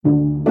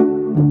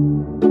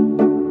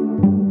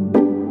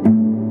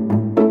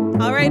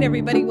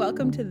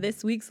welcome to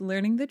this week's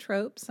Learning the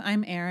Tropes.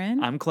 I'm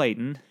Erin. I'm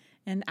Clayton.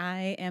 And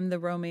I am the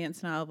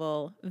romance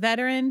novel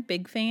veteran,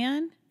 big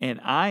fan.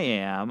 And I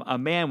am a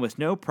man with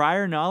no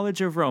prior knowledge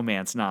of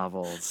romance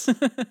novels.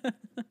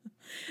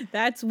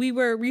 We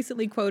were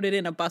recently quoted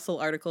in a Bustle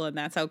article, and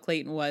that's how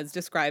Clayton was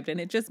described, and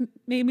it just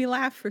made me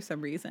laugh for some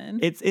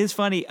reason. It's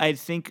funny. I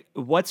think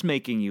what's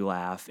making you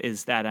laugh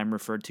is that I'm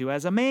referred to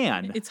as a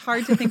man. It's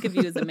hard to think of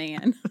you as a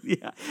man.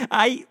 Yeah.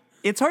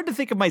 It's hard to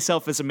think of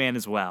myself as a man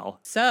as well.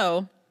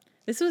 So,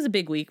 this was a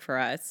big week for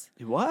us.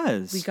 It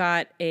was. We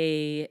got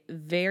a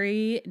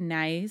very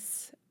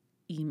nice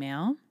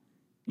email.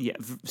 Yeah,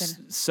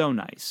 so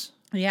nice.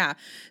 Yeah.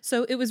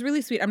 So it was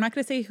really sweet. I'm not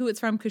going to say who it's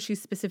from because she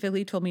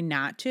specifically told me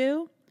not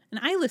to.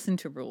 And I listen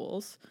to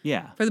rules.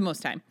 Yeah. For the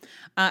most time.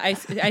 I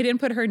didn't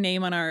put her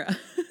name on our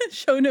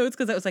show notes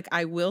because I was like,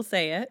 I will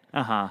say it.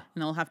 Uh-huh.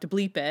 And I'll have to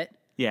bleep it.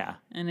 Yeah.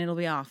 And it'll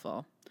be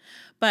awful.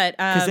 But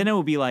because then it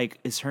will be like,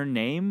 is her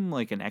name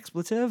like an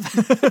expletive?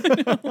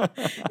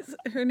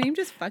 Her name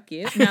just fuck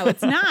you. No,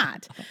 it's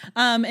not.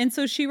 And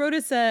so she wrote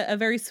us a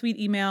very sweet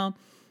email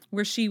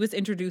where she was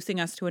introducing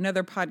us to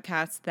another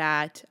podcast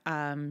that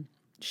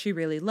she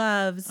really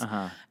loves.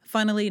 Uh-huh.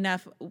 Funnily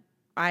enough,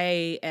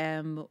 I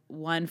am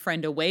one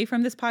friend away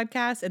from this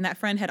podcast, and that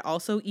friend had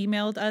also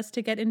emailed us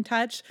to get in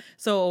touch.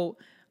 So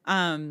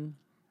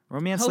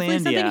Romance hopefully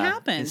something Landia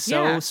happens. is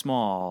so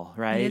small,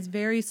 right? It is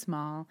very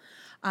small.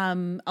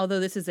 Although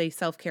this is a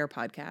self-care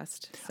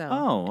podcast.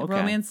 So okay.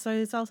 Romance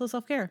is also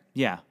self-care.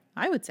 Yeah.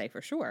 I would say for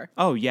sure.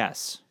 Oh,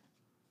 yes.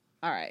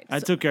 All right.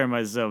 I took care of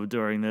myself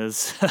during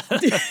this.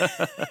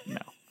 No.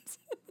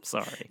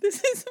 Sorry.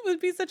 This would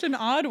be such an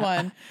odd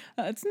one.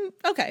 It's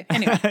okay.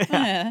 Anyway.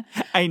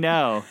 I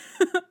know.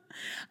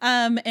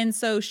 And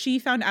so she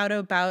found out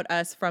about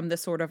us from the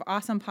Sort of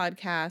Awesome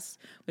podcast,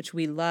 which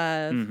we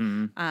love.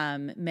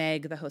 Mm-hmm.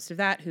 Meg, the host of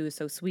that, who is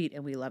so sweet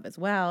and we love as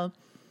well.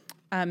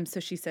 So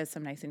she says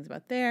some nice things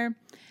about there.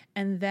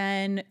 And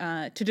then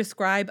to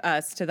describe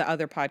us to the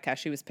other podcast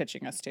she was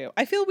pitching us to.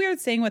 I feel weird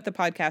saying what the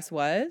podcast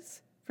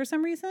was for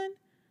some reason.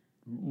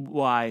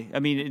 Why? I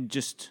mean, it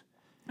just...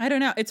 I don't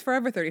know. It's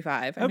Forever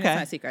 35. I mean, okay. It's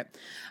not a secret.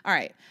 All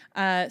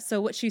right.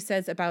 So what she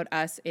says about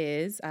us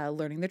is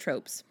learning the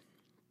tropes.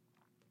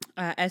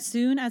 As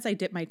soon as I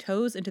dipped my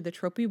toes into the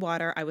tropey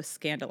water, I was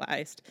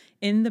scandalized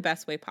in the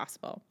best way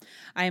possible.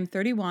 I am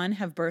 31,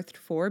 have birthed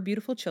 4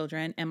 beautiful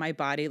children, and my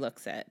body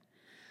looks it.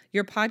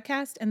 Your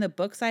podcast and the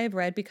books I have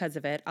read because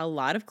of it, a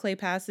lot of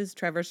Claypass's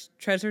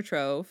treasure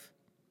trove,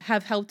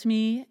 have helped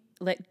me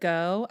let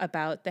go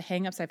about the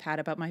hangups I've had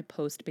about my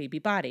post-baby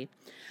body.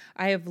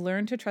 I have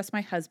learned to trust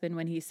my husband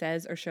when he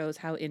says or shows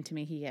how into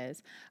me he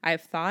is. I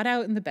have thawed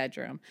out in the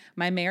bedroom.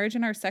 My marriage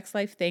and our sex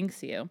life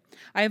thanks you.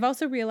 I have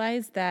also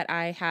realized that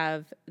I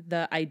have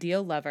the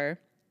ideal lover.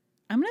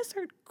 I'm going to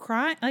start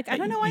crying. Like, I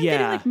don't know why I'm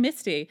getting like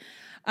misty.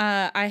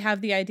 I have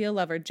the ideal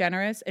lover,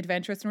 generous,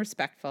 adventurous, and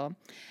respectful,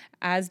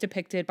 as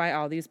depicted by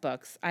all these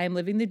books. I am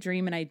living the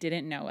dream and I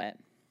didn't know it.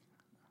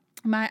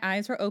 My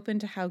eyes were open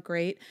to how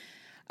great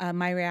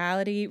my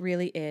reality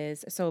really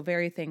is, so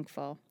very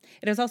thankful.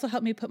 It has also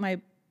helped me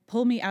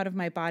pull me out of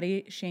my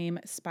body shame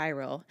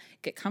spiral,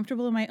 get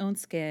comfortable in my own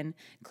skin,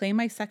 claim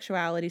my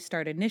sexuality,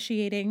 start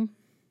initiating.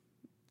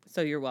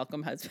 So you're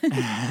welcome, husband.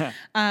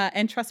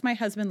 And trust my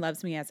husband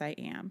loves me as I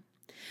am.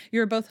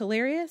 You're both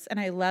hilarious, and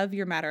I love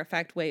your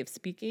matter-of-fact way of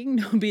speaking,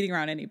 no beating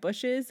around any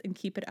bushes, and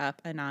keep it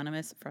up,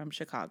 Anonymous from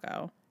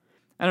Chicago.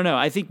 I don't know.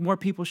 I think more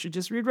people should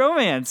just read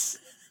romance.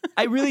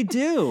 I really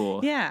do.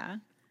 Yeah.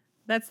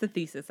 That's the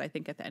thesis, I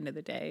think, at the end of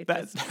the day.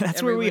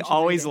 That's where we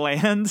always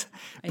land.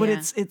 But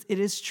Yeah. it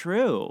is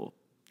true.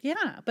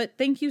 Yeah, but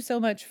thank you so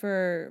much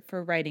for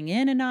writing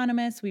in,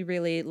 Anonymous. We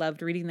really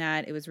loved reading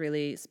that. It was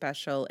really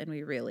special, and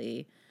we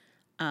really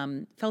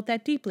felt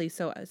that deeply.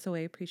 So I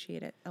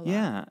appreciate it a lot.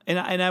 Yeah,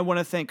 and I want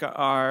to thank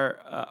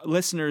our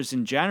listeners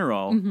in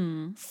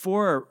general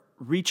for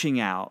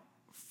reaching out,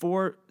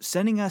 for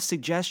sending us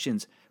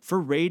suggestions, for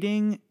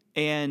rating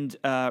and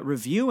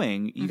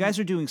reviewing. You guys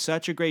are doing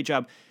such a great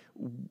job.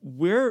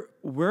 We're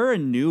a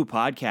new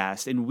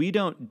podcast, and we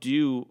don't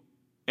do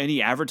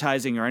any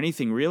advertising or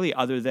anything really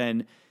other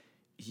than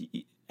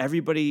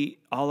everybody,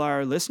 all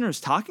our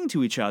listeners talking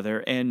to each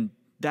other. And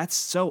that's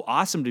so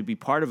awesome to be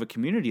part of a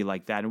community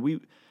like that. And we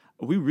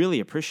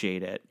really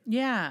appreciate it.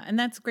 Yeah. And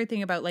that's a great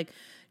thing about like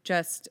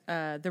just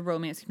the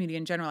romance community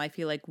in general. I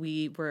feel like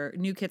we were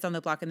new kids on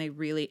the block, and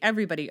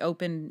everybody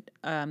opened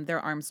their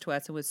arms to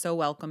us and was so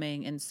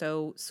welcoming and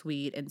so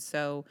sweet and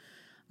so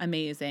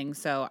amazing.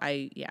 So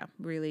I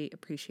really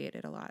appreciate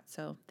it a lot.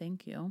 So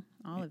thank you,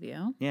 all of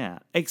you. Yeah.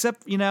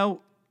 Except, who are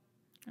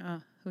you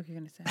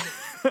going to say?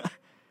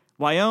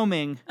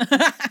 Wyoming.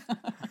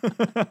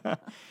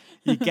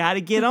 You got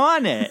to get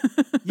on it.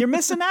 You're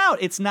missing out.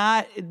 It's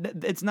not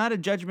a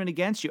judgment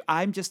against you.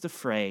 I'm just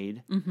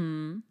afraid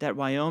that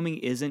Wyoming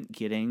isn't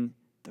getting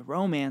the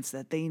romance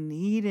that they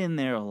need in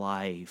their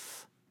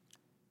life.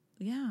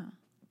 Yeah.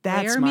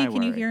 That's my worry.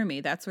 Can you hear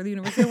me? That's where the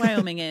University of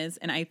Wyoming is.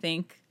 And I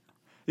think...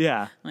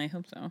 Yeah. I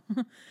hope so.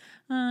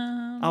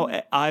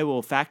 I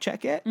will fact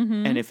check it.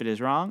 And if it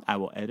is wrong, I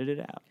will edit it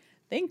out.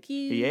 Thank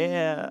you.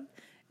 Yeah.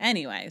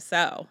 Anyway,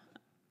 so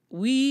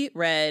we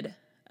read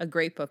a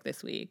great book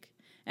this week.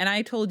 And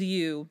I told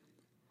you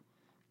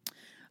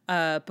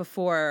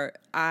before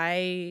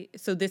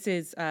so this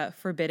is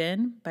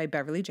Forbidden by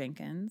Beverly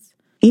Jenkins.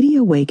 Edie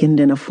awakened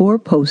in a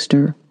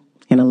four-poster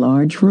in a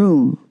large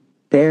room,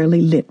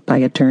 barely lit by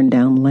a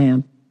turned-down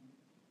lamp.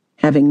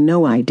 Having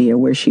no idea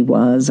where she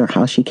was or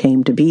how she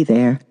came to be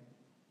there,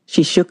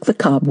 she shook the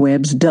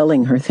cobwebs,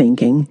 dulling her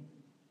thinking,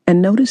 and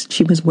noticed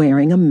she was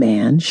wearing a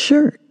man's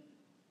shirt.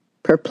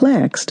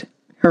 Perplexed,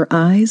 her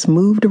eyes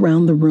moved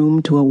around the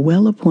room to a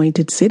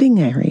well-appointed sitting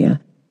area,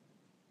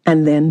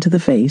 and then to the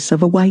face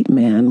of a white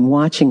man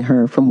watching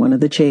her from one of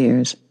the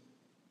chairs.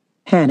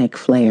 Panic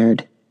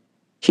flared.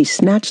 She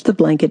snatched the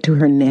blanket to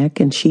her neck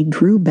and she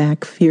drew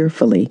back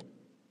fearfully.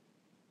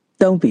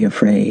 "Don't be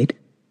afraid.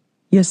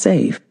 You're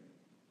safe.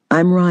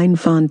 I'm Ryan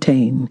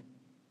Fontaine.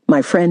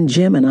 My friend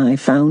Jim and I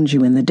found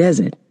you in the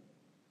desert."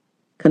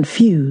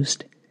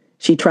 Confused,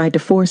 she tried to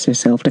force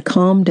herself to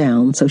calm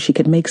down so she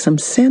could make some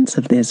sense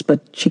of this,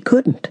 but she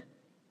couldn't.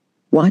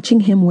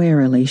 Watching him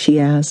warily, she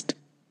asked,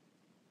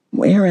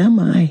 "Where am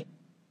I?"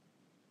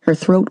 Her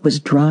throat was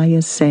dry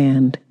as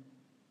sand.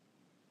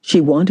 She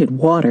wanted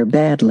water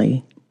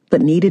badly,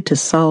 but needed to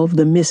solve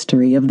the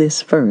mystery of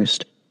this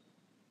first.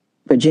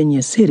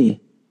 Virginia City.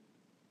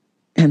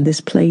 And this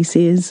place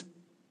is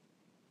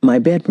my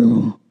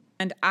bedroom.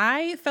 And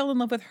I fell in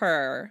love with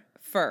her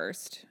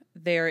first.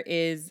 There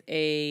is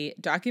a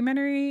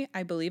documentary,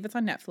 I believe it's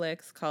on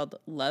Netflix, called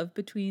Love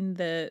Between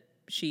the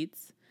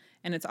Sheets.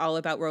 And it's all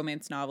about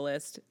romance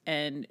novelist.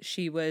 And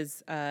she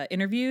was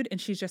interviewed and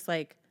she's just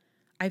like,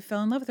 I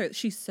fell in love with her.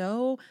 She's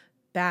so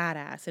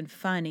badass and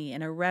funny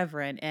and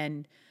irreverent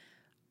and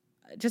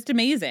just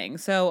amazing.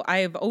 So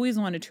I've always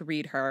wanted to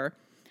read her.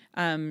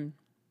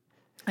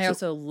 I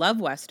also love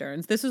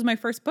Westerns. This was my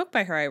first book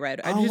by her I read.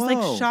 It was just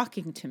like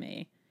shocking to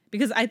me.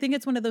 Because I think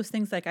it's one of those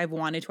things like I've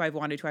wanted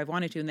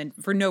to, and then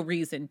for no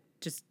reason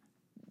just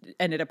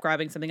ended up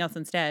grabbing something else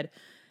instead.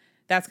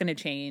 That's going to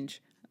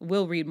change.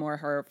 We'll read more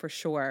of her for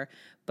sure.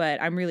 But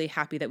I'm really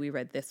happy that we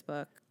read this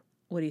book.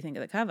 What do you think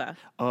of the cover?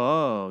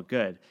 Oh,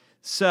 good.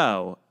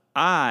 So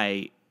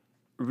I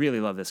really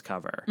love this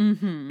cover.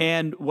 Mm-hmm.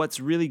 And what's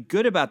really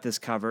good about this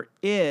cover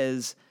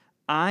is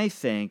I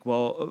think,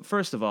 well,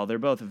 first of all, they're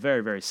both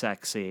very, very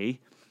sexy.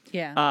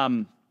 Yeah.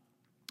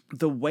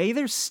 The way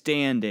they're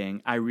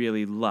standing, I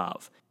really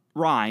love.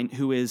 Ryan,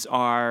 who is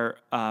our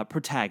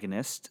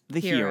protagonist, the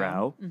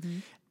hero, mm-hmm.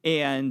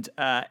 and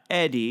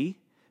Eddie,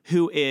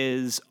 who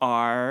is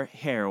our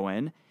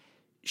heroine,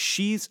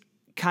 she's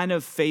kind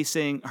of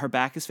her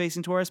back is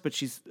facing toward us, but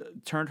she's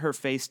turned her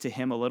face to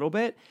him a little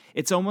bit.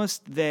 It's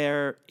almost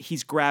there,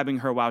 he's grabbing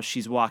her while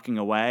she's walking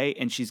away,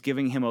 and she's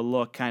giving him a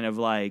look kind of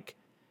like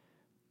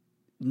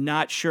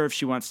not sure if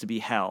she wants to be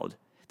held.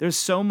 There's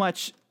so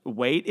much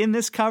weight in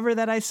this cover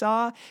that I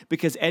saw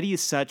because Eddie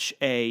is such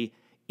a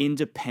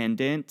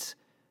independent,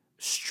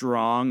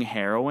 strong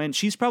heroine.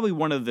 She's probably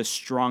one of the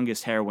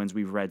strongest heroines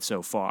we've read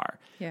so far,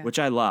 which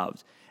I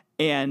loved.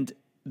 And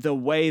the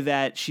way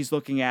that she's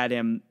looking at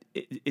him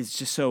is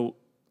just so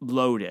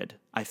loaded,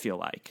 I feel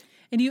like.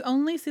 And you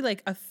only see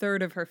like a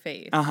third of her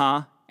face.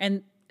 Uh-huh.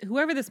 And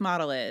whoever this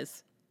model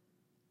is,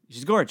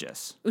 she's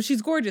gorgeous. Well,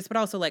 she's gorgeous, but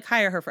also like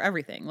hire her for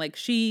everything. Like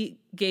she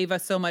gave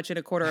us so much in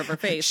a quarter of her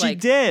face. She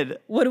did.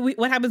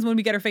 What happens when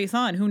we get her face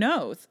on? Who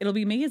knows? It'll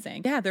be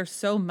amazing. Yeah, there's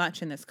so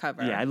much in this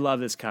cover. Yeah, I love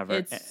this cover.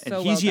 It's and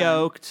so he's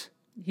well yoked.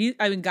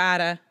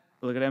 Gotta.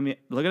 Look at him.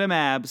 Look at him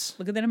abs.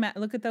 Look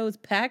at those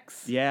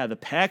pecs. Yeah, the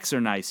pecs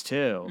are nice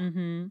too.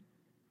 Mm-hmm.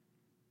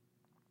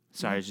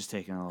 Sorry, I was just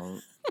taking a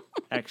little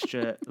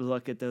extra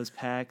look at those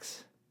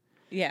pecs.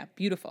 Yeah,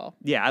 beautiful.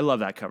 Yeah, I love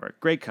that cover.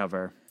 Great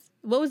cover.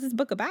 What was this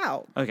book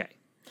about? Okay,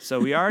 so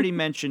we already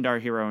mentioned our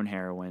hero and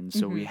heroine.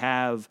 So we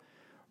have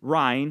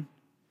Ryan,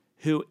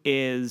 who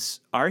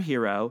is our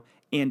hero,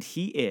 and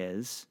he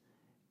is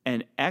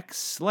an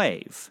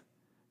ex-slave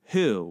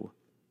who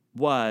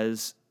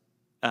was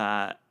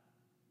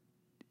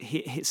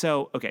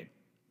so okay,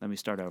 let me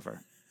start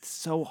over. It's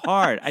so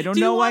hard. I don't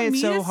know why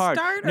it's so hard.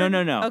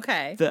 No.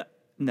 Okay.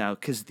 No,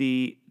 because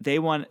they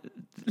want.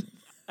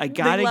 I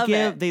gotta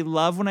give. They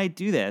love when I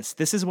do this.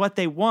 This is what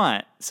they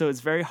want, so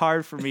it's very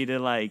hard for me to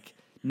like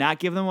not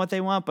give them what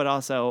they want, but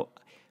also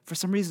for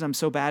some reason I'm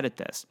so bad at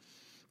this.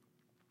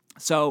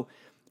 So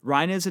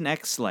Ryan is an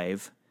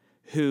ex-slave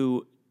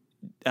who,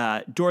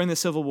 during the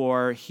Civil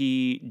War,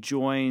 he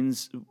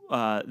joins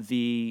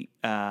the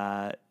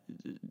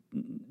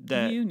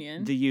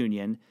Union. The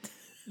Union.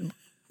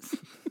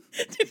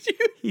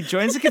 He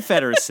joins the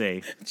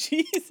Confederacy.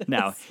 Jesus.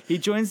 No, he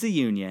joins the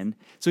Union.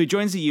 So he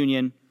joins the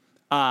Union,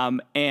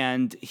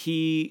 and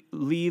he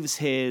leaves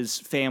his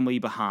family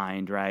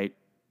behind, right?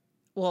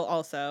 Well,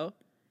 also,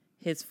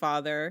 his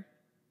father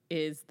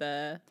is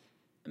a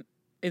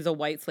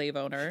white slave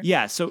owner.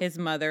 Yeah, so his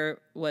mother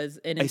was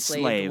an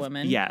enslaved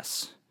woman.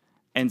 Yes.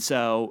 And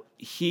so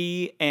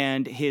he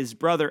and his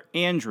brother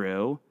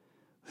Andrew,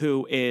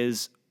 who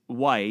is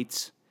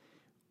white,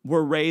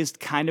 were raised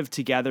kind of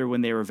together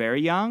when they were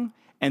very young.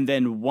 And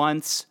then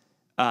once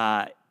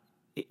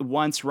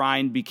once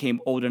Ryan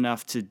became old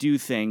enough to do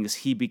things,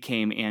 he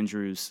became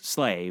Andrew's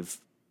slave.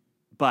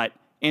 But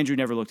Andrew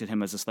never looked at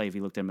him as a slave. He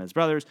looked at him as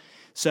brothers.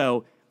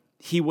 So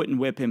he wouldn't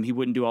whip him. He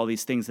wouldn't do all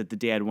these things that the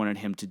dad wanted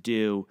him to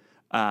do.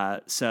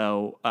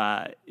 So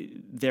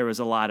there was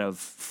a lot of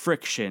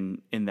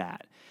friction in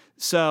that.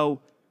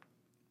 So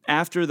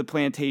after the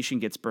plantation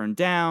gets burned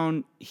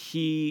down,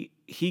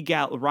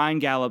 Ryan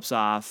gallops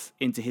off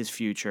into his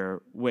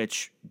future,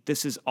 which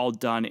this is all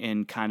done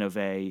in kind of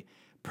a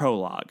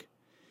prologue.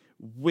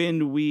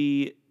 When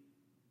we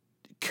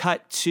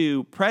cut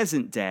to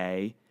present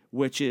day,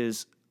 which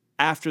is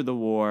after the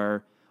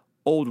war,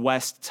 Old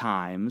West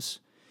times,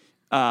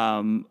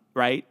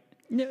 right?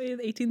 No,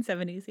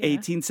 1870s. Yeah.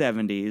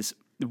 1870s,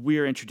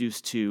 we're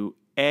introduced to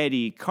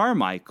Eddie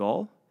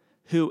Carmichael,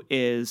 who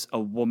is a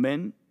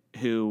woman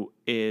who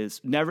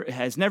has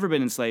never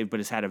been enslaved, but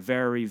has had a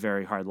very,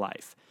 very hard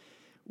life.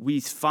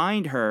 We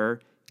find her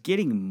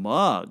getting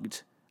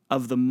mugged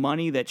of the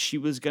money that she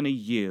was going to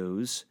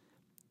use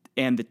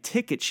and the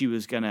ticket she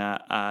was going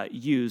to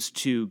use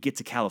to get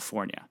to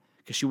California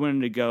because she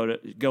wanted to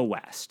go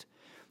west.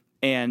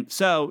 And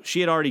so she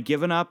had already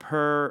given up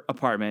her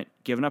apartment,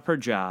 given up her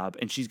job,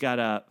 and she's got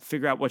to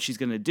figure out what she's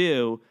going to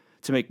do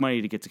to make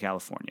money to get to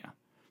California,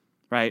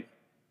 right?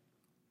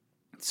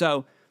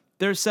 So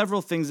there's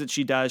several things that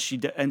she does. She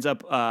ends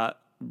up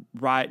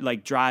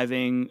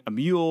driving a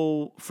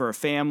mule for a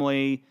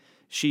family.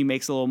 She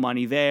makes a little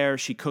money there.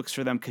 She cooks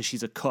for them because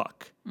she's a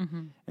cook. Mm-hmm.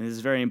 And this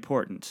is very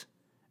important,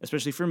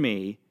 especially for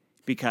me,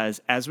 because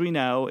as we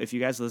know, if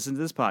you guys listen to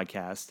this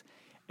podcast,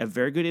 a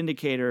very good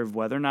indicator of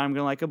whether or not I'm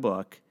going to like a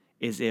book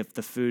is if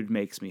the food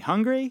makes me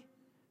hungry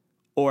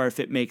or if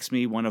it makes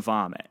me want to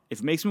vomit. If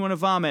it makes me want to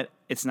vomit,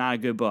 it's not a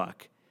good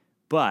book,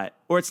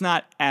 or it's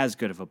not as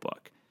good of a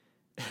book.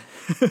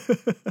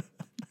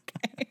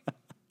 Okay.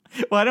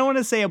 Well, I don't want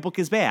to say a book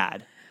is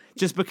bad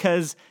just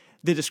because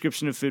the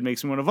description of food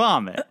makes me want to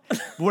vomit. But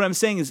what I'm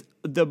saying is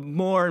the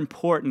more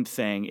important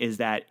thing is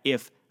that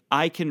if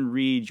I can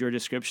read your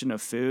description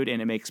of food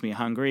and it makes me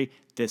hungry,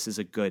 this is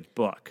a good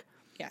book.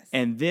 Yes.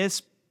 And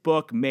this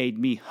book made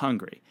me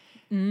hungry.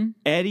 Mm-hmm.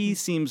 Eddie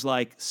seems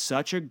like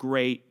such a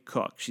great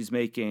cook. She's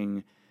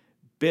making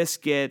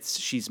biscuits,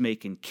 she's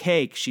making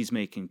cake, she's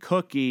making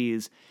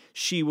cookies.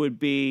 She would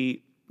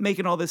be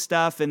making all this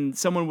stuff, and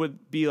someone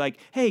would be like,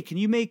 "Hey, can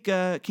you make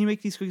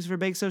these cookies for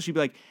Bake Sale?" She'd be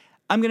like,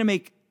 "I'm gonna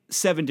make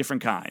 7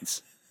 different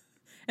kinds."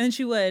 And then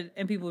she would,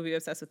 and people would be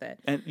obsessed with it.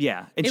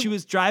 And she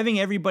was driving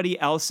everybody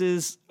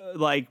else's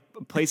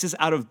places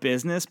out of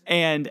business,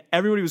 and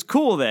everybody was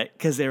cool with it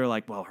because they were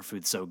like, "Well, her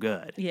food's so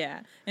good."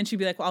 Yeah, and she'd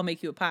be like, "Well, I'll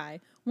make you a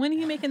pie." When are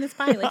you making this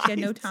pie? Like she had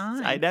no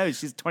time. I know,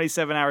 she's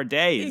 27-hour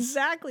days.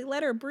 Exactly,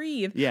 let her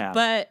breathe. Yeah,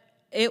 but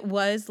it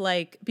was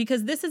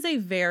because this is a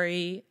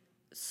very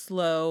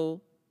slow.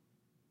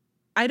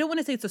 I don't want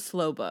to say it's a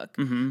slow book,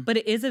 but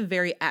it is a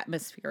very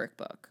atmospheric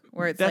book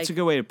where that's a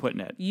good way of putting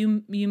it.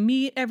 You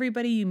meet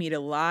everybody, you meet a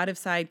lot of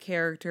side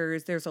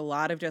characters. There's a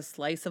lot of just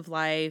slice of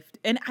life,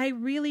 and I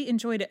really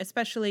enjoyed it.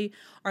 Especially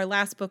our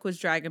last book was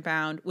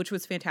Dragonbound, which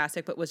was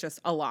fantastic, but was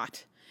just a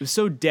lot. It was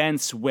so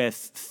dense with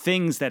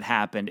things that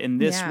happened,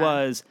 and this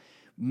was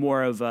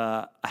more of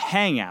a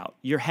hangout.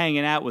 You're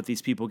hanging out with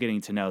these people,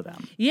 getting to know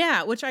them.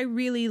 Yeah, which I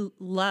really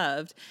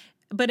loved.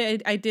 But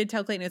I did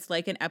tell Clayton it's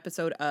like an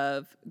episode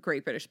of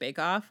Great British Bake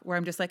Off where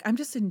I'm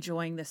just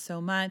enjoying this so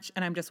much,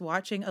 and I'm just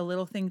watching a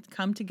little thing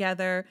come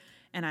together,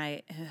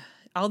 and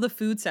all the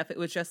food stuff, it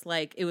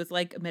was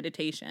like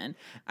meditation.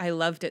 I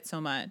loved it so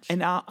much.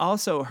 And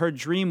also her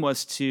dream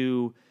was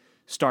to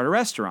start a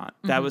restaurant.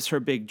 That was her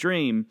big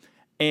dream.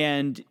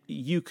 And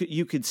you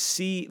could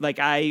see,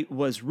 I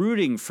was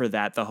rooting for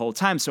that the whole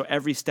time. So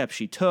every step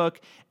she took,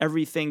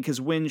 everything,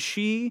 because when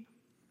she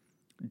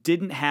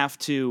didn't have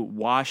to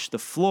wash the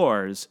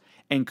floors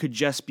and could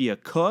just be a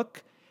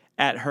cook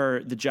at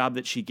the job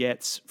that she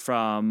gets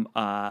from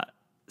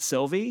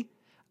Sylvie,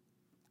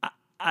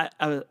 I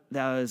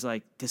was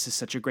like, this is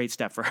such a great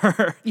step for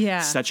her.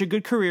 Yeah. Such a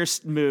good career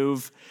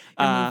move.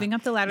 You're moving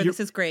up the ladder. This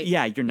is great.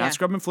 Yeah, you're not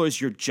scrubbing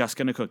floors. You're just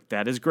going to cook.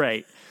 That is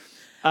great.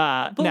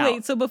 But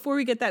wait, so before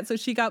we get that, so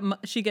she gets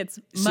mugged.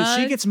 So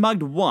she gets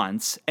mugged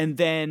once, and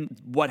then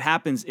what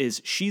happens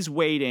is she's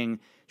waiting.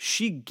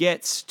 She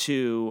gets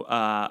to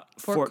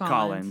Fort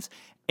Collins,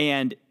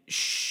 and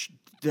she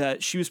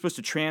was supposed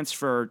to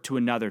transfer to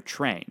another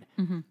train.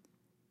 Mm-hmm.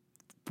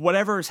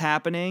 Whatever is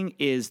happening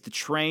is the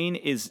train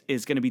is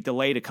going to be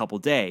delayed a couple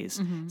days.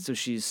 Mm-hmm. So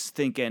she's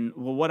thinking,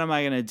 well, what am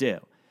I going to do?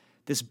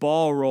 This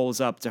ball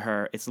rolls up to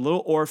her. It's a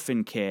little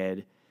orphan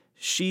kid.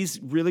 She's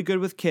really good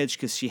with kids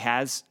because she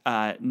has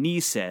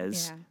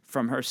nieces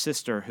from her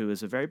sister, who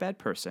is a very bad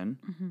person,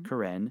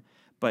 Corinne.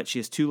 But she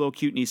has 2 little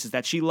cute nieces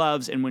that she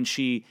loves. And when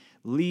she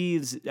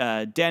leaves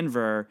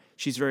Denver,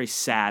 she's very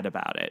sad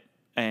about it.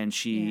 And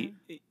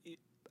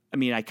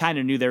I kind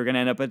of knew they were going to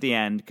end up at the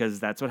end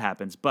because that's what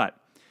happens. But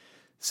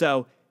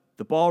so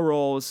the ball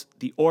rolls,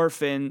 the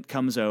orphan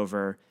comes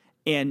over.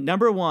 And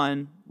number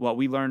one, what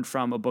we learned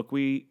from a book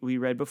we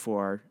read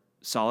before,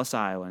 Solace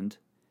Island,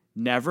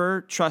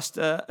 never trust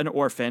an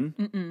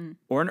orphan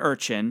or an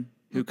urchin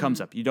who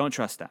comes up. You don't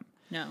trust them.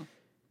 No.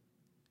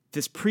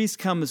 This priest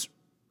comes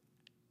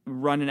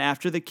running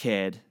after the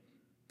kid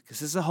because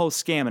this is a whole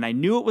scam. And I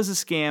knew it was a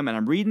scam. And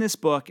I'm reading this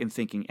book and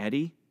thinking,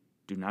 Eddie,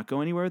 do not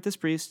go anywhere with this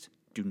priest.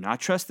 Do not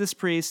trust this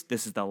priest.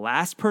 This is the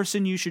last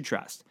person you should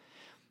trust.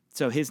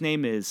 So his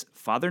name is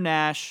Father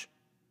Nash,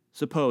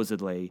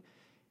 supposedly,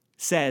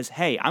 says,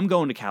 hey, I'm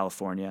going to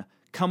California.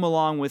 Come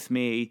along with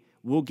me.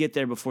 We'll get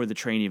there before the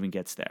train even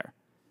gets there.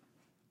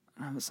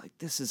 And I was like,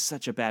 this is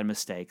such a bad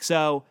mistake.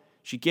 So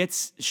she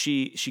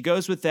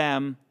goes with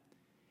them.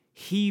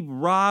 He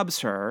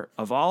robs her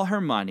of all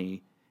her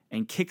money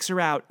and kicks her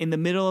out in the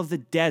middle of the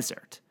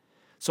desert.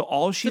 So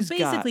all she's got...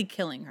 basically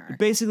killing her.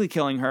 Basically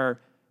killing her.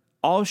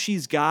 All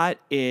she's got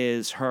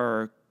is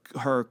her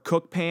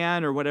cook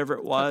pan or whatever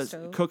it was,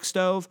 cook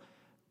stove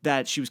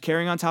that she was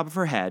carrying on top of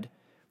her head.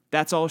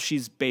 That's all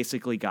she's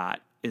basically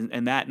got,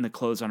 and that and the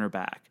clothes on her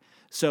back.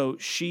 So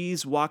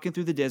she's walking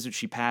through the desert.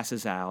 She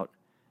passes out,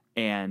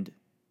 and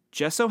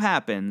just so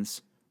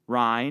happens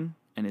Ryan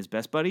and his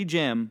best buddy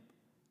Jim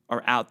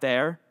are out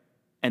there,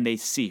 and they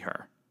see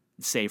her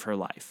and save her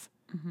life,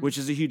 which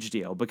is a huge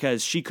deal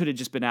because she could have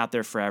just been out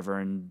there forever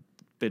and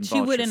been She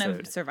vulture wouldn't food.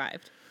 have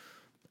survived.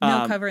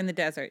 No cover in the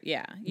desert.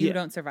 Yeah, you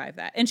don't survive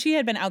that. And she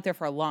had been out there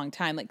for a long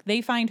time. Like,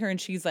 they find her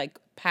and she's like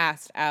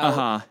passed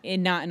out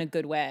not in a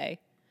good way.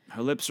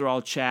 Her lips are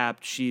all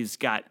chapped. She's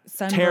got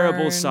Sunburned.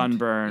 terrible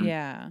sunburn.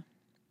 Yeah.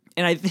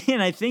 And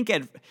I think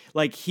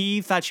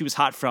he thought she was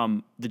hot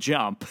from the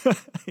jump.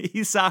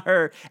 He saw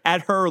her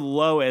at her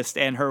lowest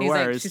and her He's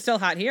worst. like, she's still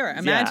hot here.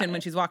 Imagine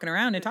when she's walking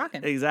around and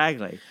talking.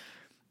 Exactly.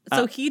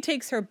 So he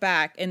takes her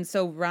back, and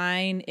so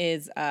Ryan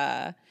is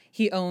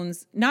he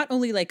owns not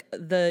only like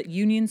the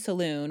Union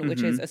Saloon,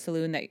 which is a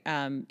saloon that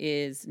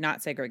is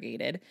not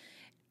segregated,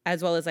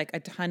 as well as like a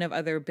ton of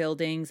other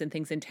buildings and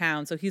things in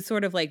town. So he's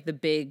sort of like the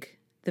big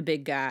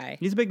guy.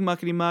 He's a big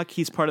muckety muck.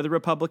 He's part of the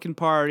Republican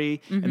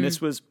Party, and this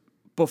was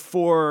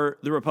before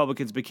the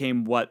Republicans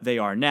became what they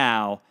are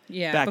now.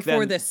 Yeah, Back before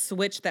then, the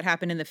switch that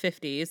happened in the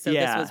 50s. So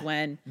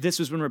this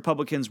was when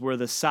Republicans were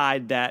the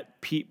side that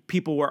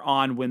people were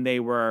on when they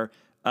were,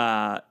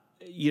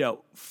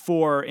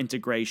 for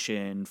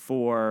integration,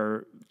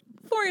 for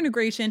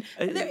integration.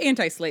 They're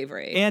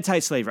anti-slavery.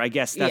 Anti-slavery, I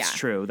guess that's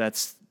true.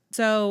 That's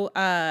so.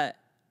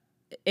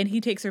 And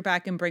he takes her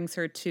back and brings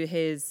her to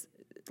his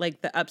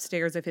like the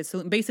upstairs of his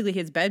saloon, basically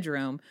his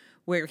bedroom,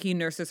 where he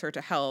nurses her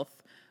to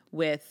health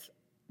with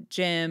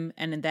Jim,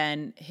 and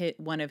then hit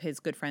one of his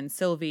good friends,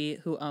 Sylvie,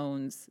 who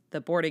owns the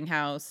boarding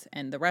house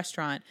and the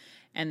restaurant,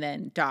 and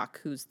then Doc,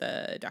 who's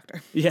the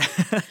doctor. Yeah.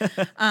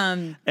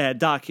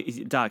 Doc,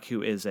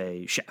 who is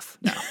a chef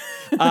now.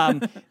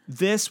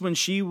 This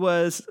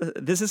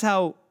is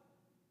how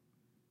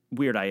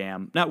weird I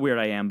am. Not weird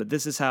I am, but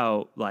this is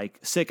how like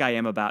sick I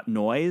am about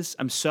noise.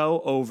 I'm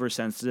so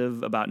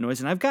oversensitive about noise,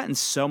 and I've gotten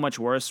so much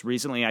worse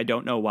recently. I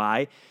don't know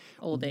why.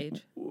 Old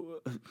age.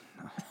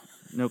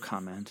 No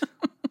comment.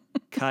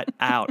 Cut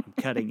out. I'm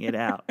cutting it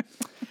out.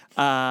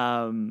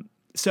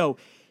 So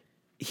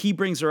he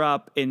brings her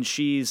up, and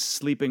she's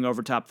sleeping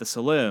over top the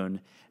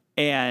saloon.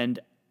 And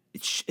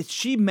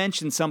she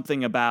mentioned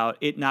something about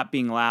it not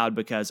being loud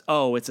because,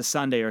 it's a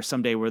Sunday or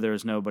some day where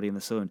there's nobody in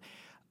the saloon.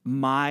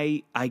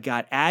 I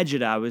got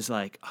agita. I was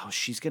like,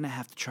 she's going to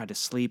have to try to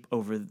sleep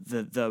over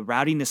the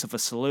rowdiness of a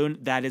saloon.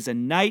 That is a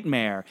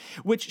nightmare,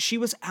 which she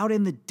was out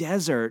in the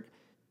desert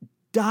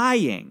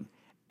dying.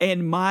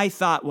 And my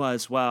thought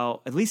was,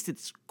 well, at least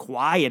it's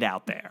quiet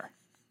out there.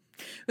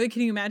 Wait,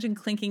 can you imagine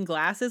clinking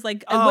glasses?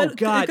 Like, God.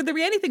 Could there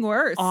be anything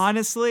worse?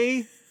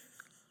 Honestly,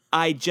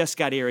 I just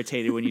got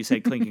irritated when you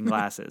said clinking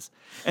glasses.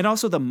 And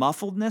also the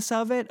muffledness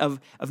of it, of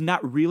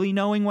not really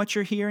knowing what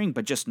you're hearing,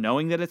 but just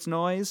knowing that it's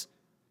noise,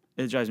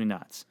 it drives me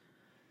nuts.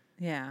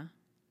 Yeah.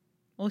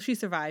 Well, she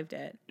survived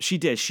it. She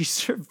did. She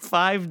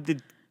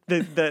survived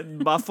the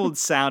muffled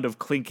sound of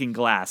clinking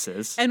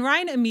glasses. And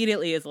Ryan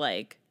immediately is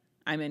like,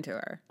 I'm into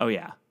her. Oh,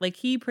 yeah. Like,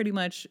 he pretty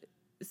much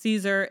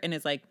sees her and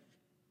is like,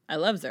 I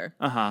loves her.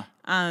 Uh-huh.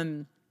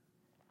 And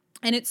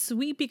it's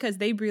sweet because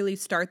they really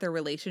start their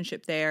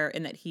relationship there,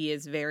 and that he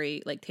is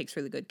very, like, takes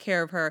really good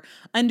care of her,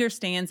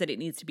 understands that it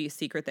needs to be a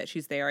secret that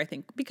she's there, I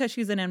think, because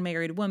she's an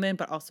unmarried woman,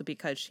 but also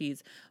because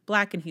she's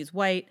black and he's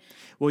white.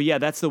 Well, yeah,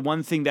 that's the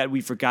one thing that we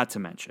forgot to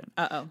mention.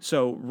 Uh-oh.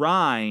 So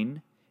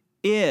Ryan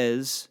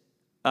is,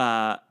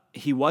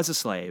 he was a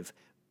slave,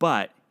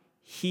 but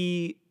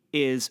he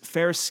is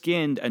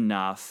fair-skinned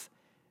enough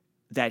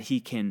that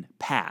he can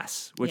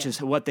pass, which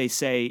is what they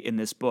say in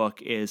this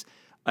book is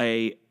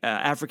a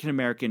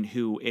African-American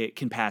who it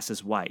can pass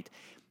as white.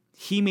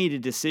 He made a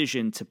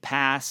decision to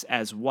pass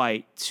as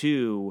white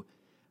to,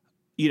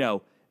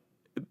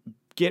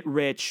 get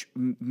rich,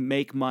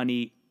 make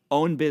money,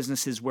 own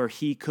businesses where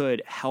he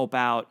could help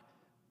out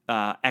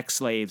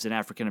ex-slaves and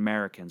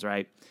African-Americans,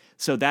 right?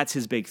 So that's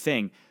his big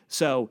thing.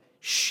 So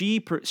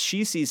she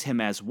sees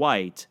him as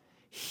white.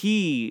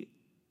 He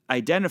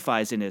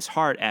identifies in his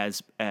heart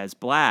as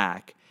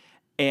black,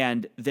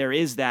 and there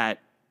is that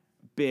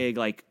big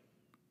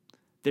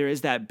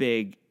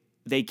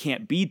they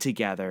can't be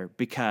together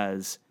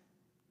because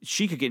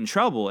she could get in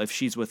trouble if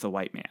she's with a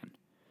white man.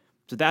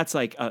 So that's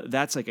like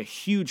a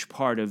huge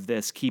part of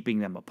this keeping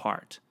them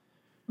apart.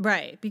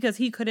 Right. Because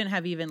he couldn't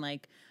have even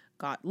like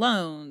got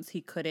loans.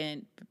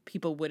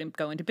 People wouldn't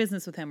go into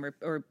business with him,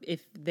 or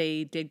if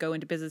they did go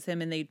into business with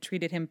him and they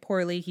treated him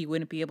poorly, he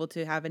wouldn't be able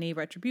to have any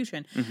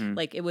retribution.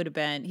 Like it would have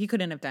been, he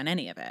couldn't have done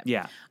any of it.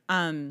 Yeah.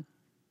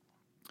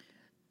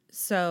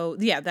 So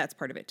yeah, that's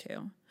part of it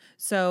too.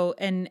 So,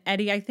 and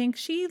Eddie, I think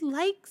she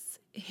likes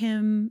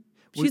him.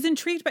 She's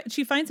intrigued, but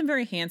she finds him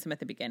very handsome at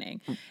the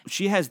beginning.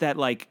 She has that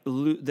like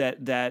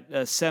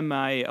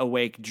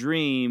semi-awake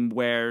dream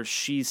where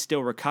she's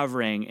still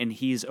recovering and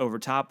he's over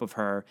top of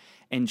her,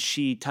 and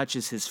she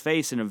touches his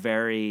face in a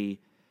very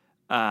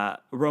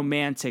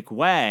romantic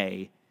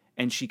way,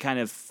 and she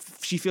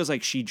feels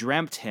like she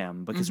dreamt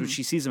him, because when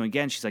she sees him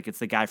again, she's like, it's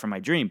the guy from my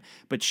dream.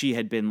 But she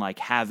had been like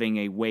having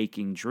a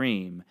waking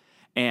dream,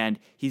 and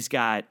he's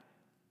got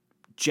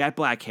jet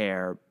black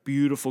hair,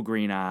 beautiful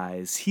green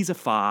eyes. He's a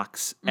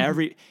fox.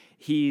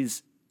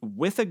 He's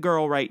with a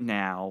girl right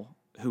now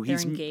who They're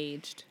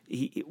engaged.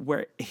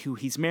 Who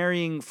he's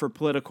marrying for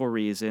political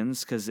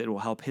reasons, because it will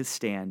help his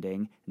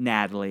standing.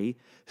 Natalie,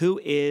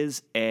 who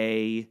is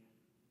a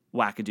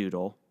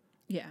wackadoodle.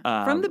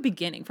 Yeah, from the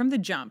beginning, from the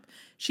jump.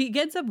 She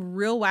gets up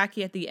real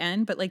wacky at the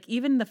end, but like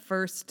even the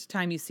first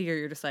time you see her,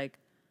 you're just like,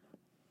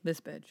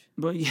 this bitch.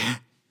 Well, yeah.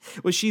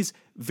 Well, she's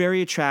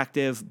very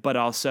attractive, but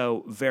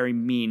also very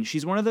mean.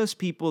 She's one of those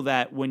people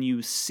that when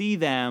you see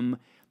them,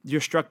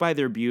 you're struck by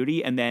their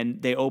beauty, and then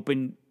they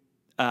open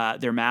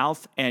their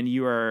mouth, and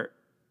you are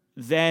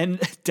then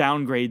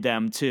downgrade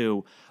them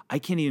to, I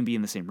can't even be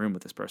in the same room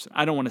with this person.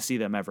 I don't want to see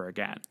them ever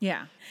again.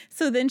 Yeah.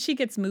 So then she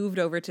gets moved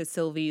over to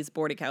Sylvie's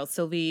boarding house.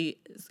 Sylvie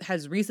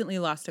has recently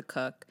lost a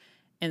cook,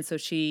 and so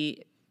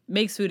she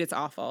makes food. It's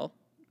awful.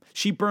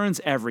 She burns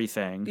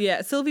everything.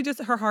 Yeah, Sylvie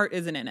her heart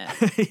isn't in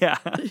it. Yeah.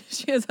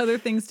 She has other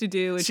things to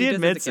do. And she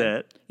admits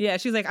it. Yeah,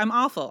 she's like, I'm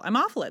awful. I'm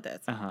awful at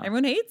this.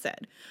 Everyone hates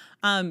it.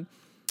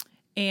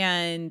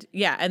 And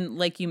yeah, and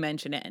like you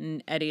mentioned it,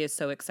 and Eddie is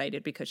so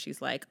excited because she's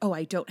like, oh,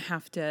 I don't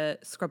have to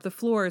scrub the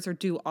floors or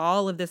do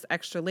all of this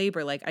extra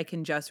labor. Like I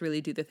can just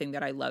really do the thing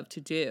that I love to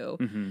do.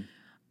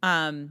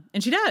 And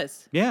she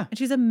does. Yeah. And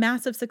she's a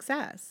massive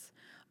success.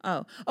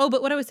 Oh,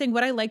 but what I was saying,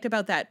 what I liked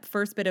about that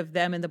first bit of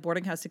them in the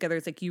boarding house together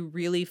is like you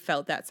really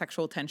felt that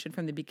sexual tension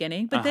from the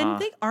beginning, but then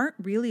they aren't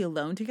really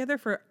alone together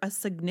for a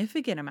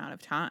significant amount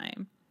of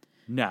time.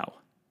 No.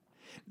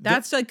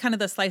 That's like kind of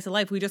the slice of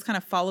life. We just kind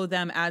of follow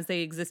them as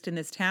they exist in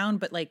this town,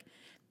 but like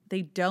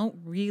they don't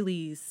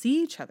really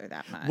see each other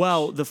that much.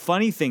 Well, the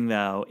funny thing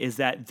though is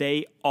that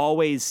they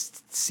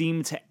always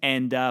seem to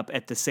end up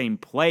at the same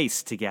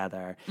place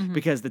together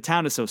because the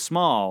town is so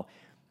small.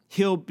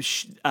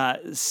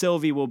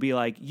 Sylvie will be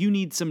like, you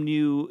need a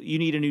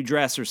new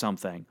dress or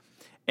something.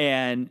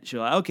 And she'll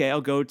like, okay, I'll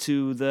go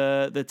to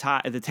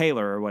the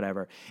tailor or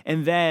whatever.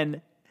 And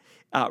then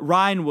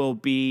Ryan will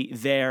be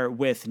there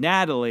with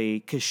Natalie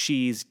because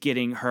she's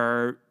getting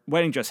her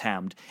wedding dress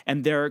hemmed.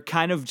 And they're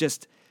kind of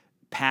just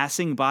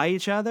passing by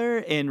each other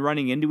and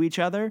running into each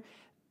other.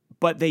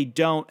 But they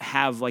don't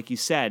have, like you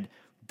said,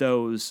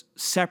 those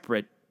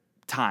separate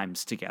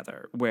times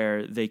together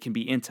where they can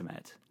be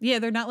intimate. Yeah,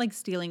 they're not like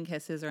stealing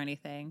kisses or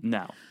anything.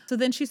 No. So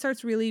then she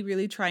starts really,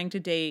 really trying to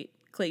date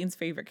Clayton's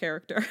favorite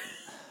character.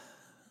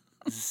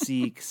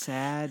 Zeke.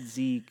 Sad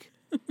Zeke.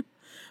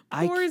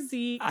 Poor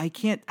Zeke.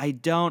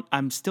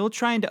 I'm still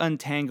trying to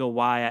untangle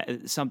why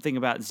something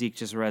about Zeke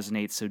just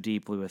resonates so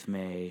deeply with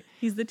me.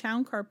 He's the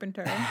town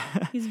carpenter.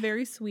 He's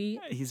very sweet.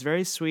 He's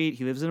very sweet.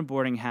 He lives in a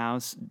boarding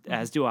house,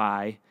 as do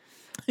I.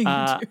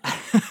 I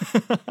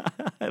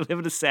live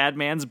in a sad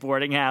man's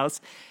boarding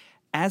house.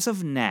 As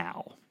of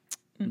now,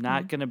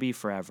 not going to be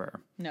forever.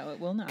 No, it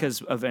will not.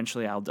 Because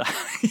eventually I'll die.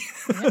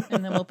 Yep,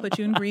 and then we'll put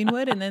you in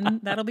Greenwood, and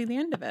then that'll be the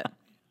end of it.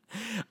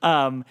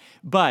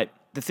 But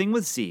the thing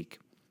with Zeke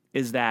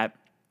is that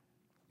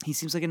he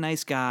seems like a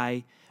nice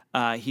guy.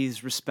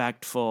 He's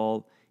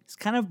respectful. He's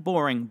kind of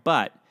boring,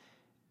 but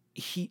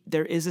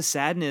there is a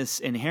sadness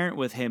inherent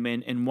with him.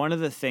 And one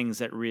of the things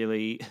that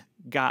really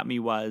got me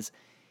was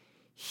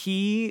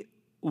he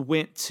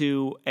went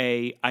to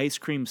a ice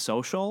cream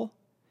social,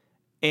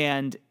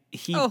 and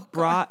he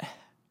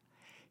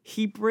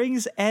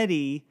brings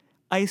Eddie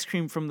ice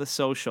cream from the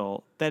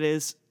social that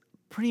is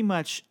pretty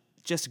much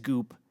just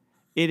goop.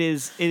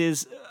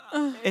 It's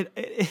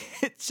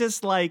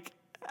just like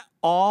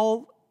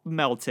all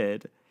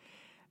melted,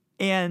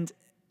 and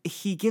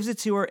he gives it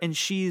to her, and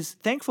she's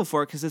thankful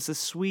for it because it's a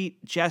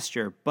sweet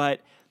gesture,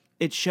 but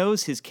it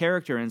shows his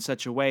character in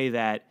such a way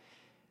that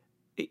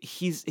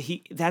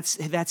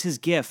that's his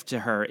gift to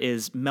her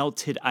is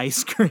melted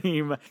ice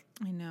cream.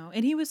 I know.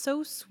 And he was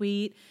so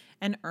sweet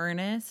and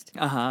earnest.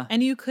 Uh-huh.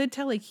 And you could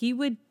tell like he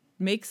would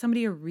make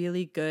somebody a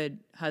really good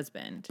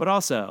husband. But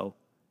also,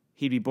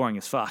 he'd be boring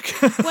as fuck.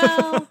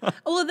 Well,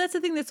 that's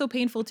the thing that's so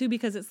painful too,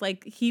 because it's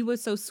like he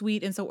was so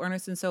sweet and so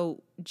earnest and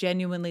so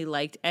genuinely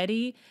liked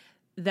Eddie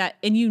that,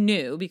 and you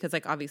knew, because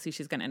like obviously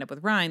she's gonna end up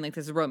with Ryan, like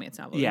this is a romance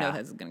novel, you know Yeah. how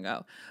this is gonna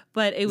go.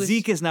 But it was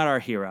Zeke is not our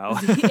hero.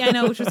 I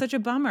know, which was such a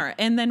bummer.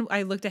 And then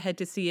I looked ahead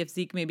to see if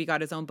Zeke maybe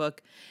got his own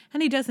book,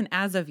 and he doesn't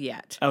as of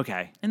yet.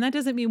 Okay. And that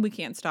doesn't mean we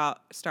can't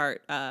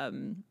start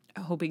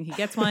hoping he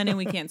gets one, and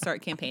we can't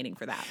start campaigning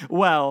for that.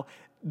 Well,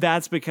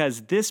 that's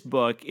because this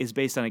book is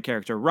based on a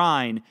character,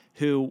 Ryan,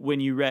 who, when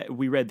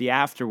we read the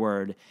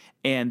afterword,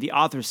 and the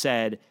author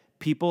said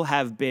people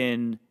have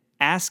been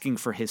asking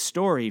for his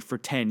story for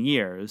 10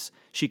 years.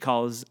 She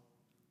calls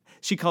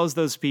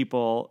those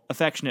people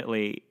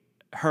affectionately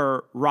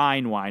her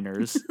Rhine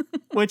whiners,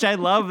 which I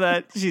love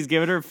that she's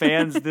given her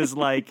fans this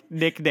like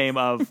nickname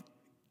of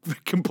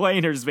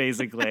complainers,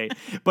 basically.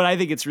 But I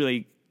think it's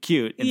really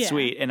cute and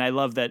sweet, and I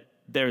love that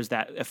there's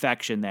that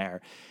affection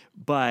there.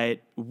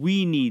 But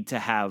we need to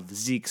have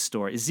Zeke's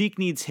story. Zeke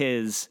needs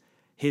his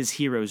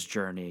hero's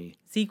journey.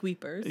 Zeke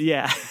Weepers.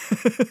 Yeah.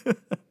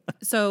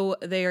 So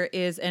there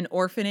is an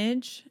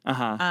orphanage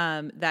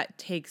that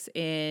takes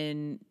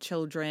in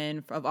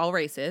children of all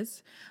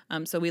races.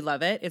 So we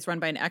love it. It's run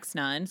by an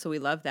ex-nun, so we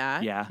love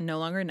that. Yeah. No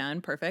longer a nun.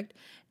 Perfect.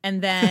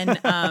 And then,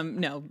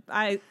 no,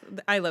 I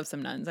love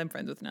some nuns. I'm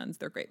friends with nuns.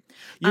 They're great.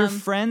 You're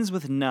friends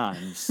with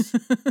nuns.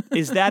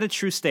 Is that a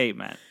true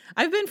statement?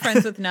 I've been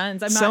friends with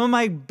nuns. Some of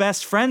my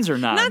best friends are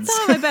nuns. Not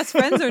some of my best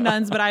friends are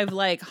nuns, but I've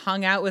like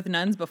hung out with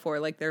nuns before.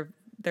 Like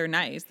they're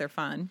nice. They're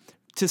fun.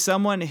 To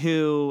someone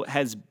who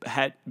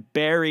had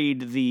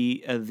buried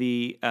the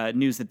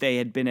news that they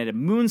had been at a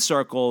moon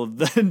circle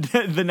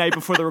the night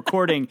before the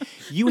recording,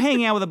 you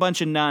hang out with a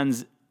bunch of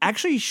nuns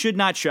actually should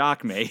not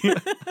shock me.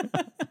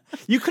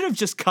 You could have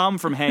just come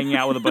from hanging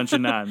out with a bunch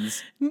of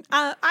nuns.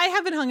 I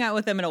haven't hung out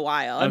with them in a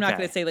while. I'm not Okay.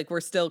 going to say like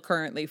we're still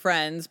currently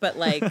friends, but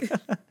like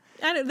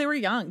they were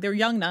young. They were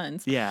young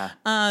nuns. Yeah.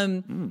 Tell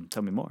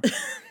me more.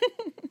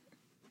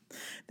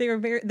 They're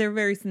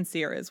very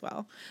sincere as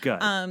well.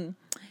 Good.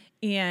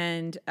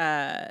 And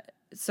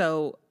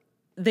so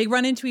they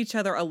run into each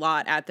other a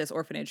lot at this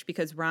orphanage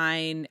because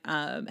Ryan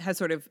has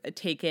sort of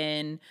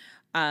taken,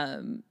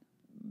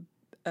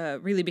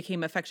 really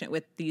became affectionate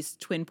with these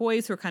twin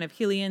boys who are kind of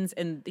Hellions,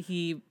 and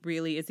he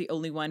really is the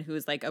only one who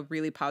is like a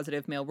really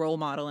positive male role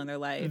model in their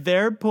life.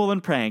 They're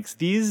pulling pranks.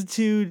 These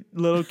two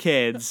little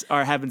kids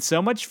are having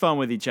so much fun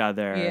with each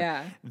other.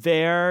 Yeah.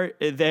 They're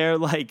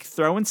like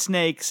throwing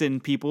snakes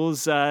in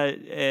people's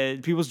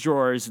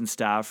drawers and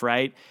stuff,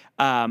 right?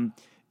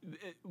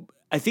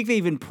 I think they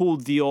even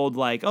pulled the old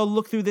like, oh,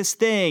 look through this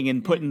thing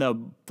and putting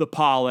the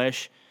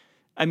polish.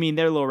 I mean,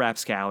 they're little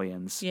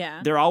rapscallions.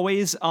 Yeah. They're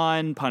always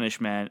on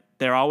punishment.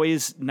 They're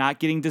always not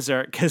getting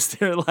dessert because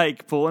they're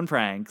like pulling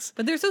pranks.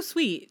 But they're so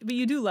sweet. But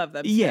you do love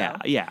them. Yeah,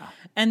 still. yeah.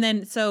 And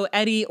then so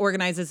Eddie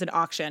organizes an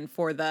auction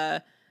for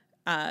the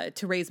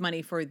to raise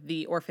money for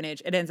the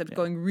orphanage. It ends up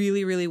going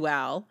really, really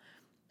well.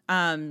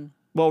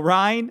 Well,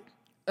 Ryan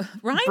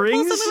Ryan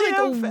brings pulls something like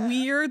a champagne.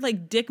 weird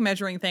like dick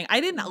measuring thing. I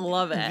didn't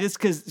love it, This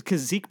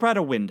because Zeke brought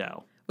a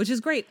window. which is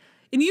great.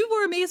 And you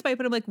were amazed by it,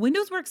 but I'm like,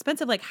 windows were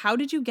expensive. Like, how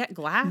did you get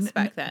glass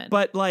back then?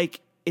 But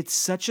like, it's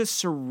such a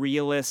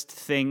surrealist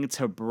thing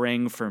to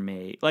bring for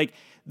me. Like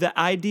the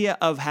idea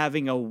of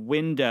having a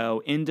window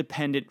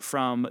independent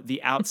from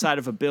the outside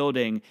of a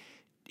building.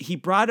 He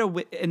brought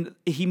and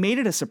he made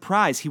it a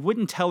surprise. He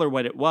wouldn't tell her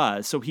what it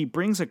was. So he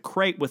brings a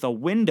crate with a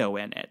window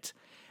in it.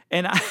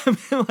 And I'm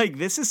like,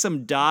 this is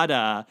some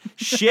Dada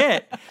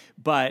shit.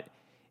 But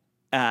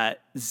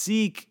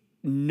Zeke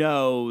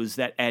knows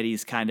that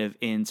Eddie's kind of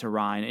into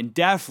Ryan and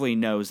definitely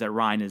knows that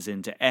Ryan is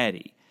into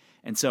Eddie.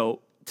 And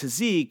so to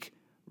Zeke,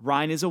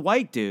 Ryan is a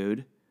white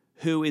dude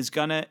who is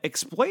going to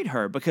exploit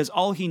her because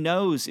all he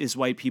knows is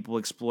white people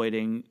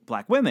exploiting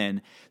black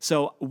women.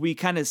 So we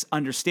kind of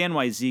understand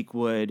why Zeke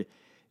would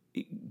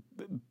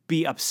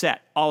be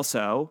upset.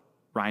 Also,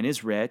 Ryan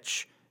is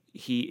rich.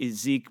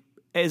 Zeke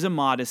is a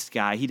modest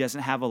guy. He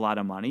doesn't have a lot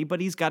of money, but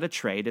he's got a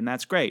trade, and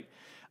that's great.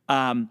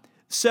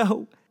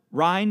 So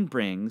Ryan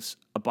brings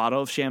a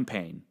bottle of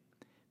champagne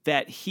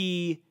that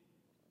he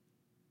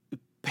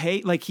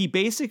he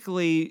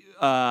basically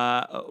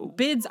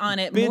bids on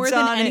it bids more than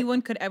on it.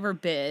 anyone could ever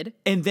bid.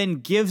 And then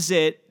gives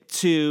it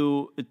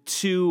to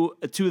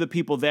the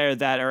people there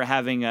that are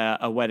having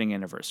a wedding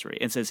anniversary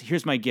and says,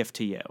 here's my gift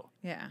to you.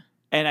 Yeah.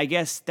 And I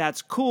guess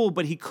that's cool,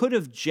 but he could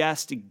have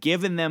just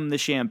given them the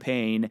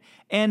champagne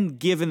and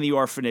given the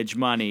orphanage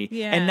money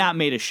and not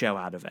made a show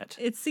out of it.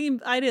 It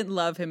seemed, I didn't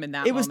love him in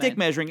that It was moment. dick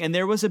measuring, and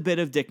there was a bit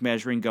of dick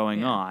measuring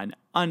going on.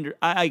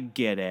 I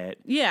get it.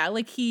 Yeah,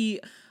 like he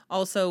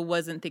also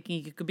wasn't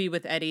thinking he could be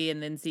with Eddie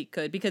and then Zeke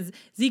could, because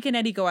Zeke and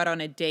Eddie go out on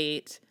a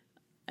date,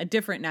 a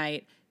different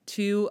night,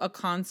 to a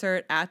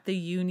concert at the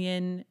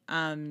Union,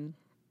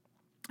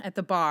 at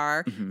the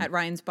bar, at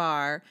Ryan's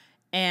bar.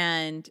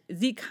 And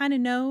Zeke kind of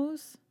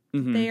knows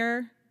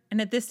there. And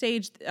at this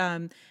stage,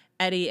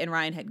 Eddie and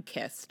Ryan had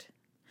kissed.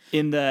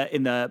 In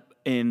the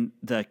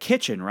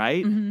kitchen,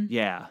 right?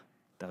 Yeah.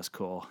 That was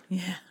cool.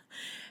 Yeah.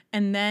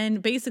 And then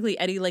basically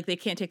Eddie, like, they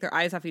can't take their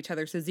eyes off each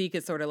other. So Zeke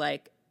is sort of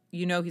like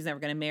you know he's never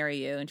going to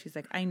marry you. And she's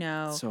like, I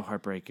know. So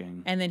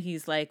heartbreaking. And then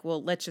he's like,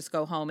 well, let's just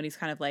go home. And he's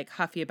kind of like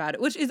huffy about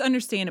it, which is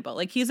understandable.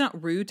 Like, he's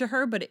not rude to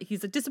her, but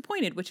he's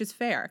disappointed, which is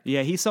fair.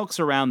 Yeah, he sulks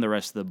around the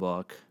rest of the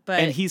book.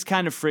 And he's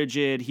kind of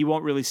frigid. He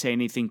won't really say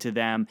anything to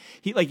them.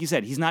 He, like you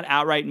said, he's not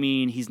outright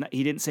mean.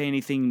 He didn't say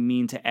anything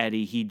mean to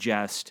Eddie. He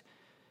just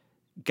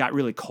got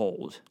really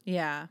cold.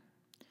 Yeah.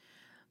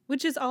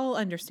 Which is all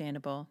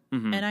understandable.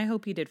 Mm-hmm. And I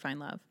hope he did find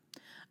love.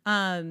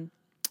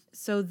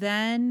 So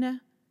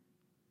then,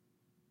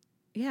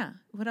 yeah,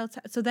 what else?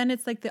 So then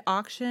it's like the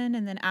auction.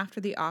 And then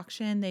after the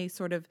auction, they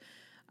sort of,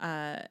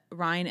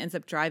 Ryan ends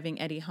up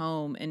driving Eddie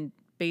home and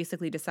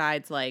basically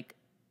decides like,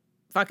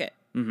 fuck it.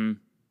 Mm-hmm.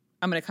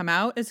 I'm going to come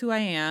out as who I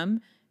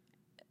am.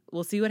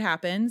 We'll see what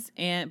happens.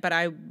 But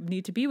I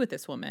need to be with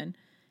this woman.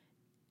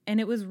 And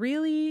it was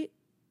really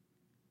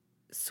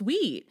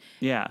sweet.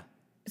 Yeah.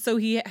 So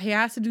he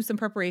has to do some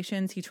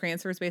preparations. He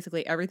transfers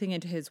basically everything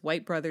into his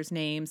white brother's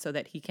name so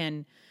that he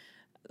can,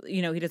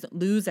 he doesn't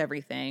lose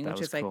everything, That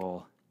which was is like,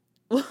 cool.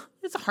 well,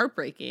 it's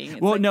heartbreaking.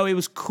 It's Well, like, no, it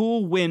was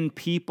cool when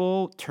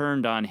people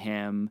turned on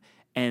him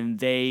and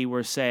they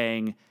were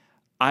saying,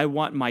 I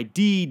want my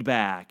deed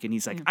back. And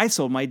he's like, I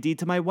sold my deed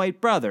to my white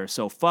brother,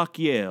 so fuck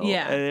you.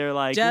 Yeah. And they're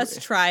like,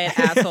 just try it,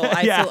 asshole.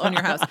 I Yeah. still own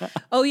your house.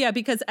 Oh, yeah,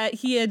 because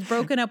he had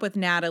broken up with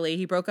Natalie.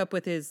 He broke up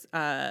with his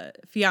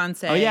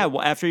fiance. Oh, yeah.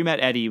 Well, after he met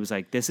Eddie, he was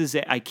like, this is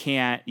it. I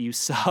can't. You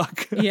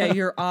suck. Yeah,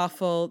 you're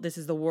awful. This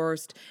is the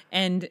worst.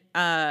 And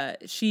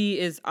she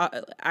is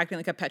acting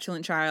like a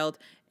petulant child.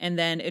 And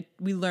then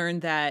we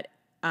learned that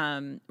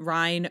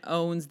Ryan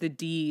owns the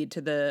deed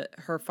to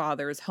her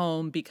father's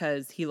home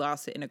because he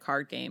lost it in a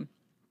card game.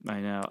 I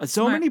know.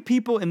 So many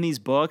people in these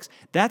books,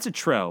 that's a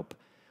trope.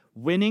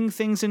 Winning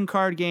things in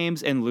card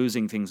games and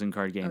losing things in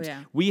card games. Oh,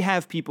 yeah. We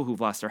have people who've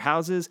lost their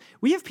houses.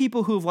 We have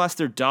people who've lost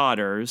their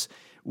daughters.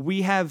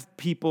 We have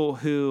people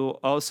who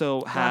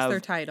also have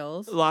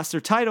Lost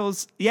their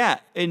titles. Yeah,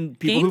 and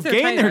people Gains who've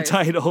gained their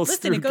titles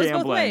Listen, through it goes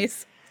gambling. both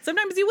ways.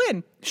 Sometimes you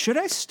win. Should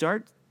I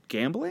start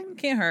gambling?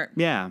 Can't hurt.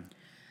 Yeah.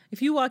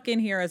 If you walk in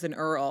here as an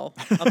earl,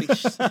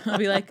 I'll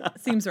be like,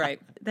 seems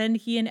right. Then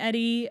he and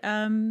Eddie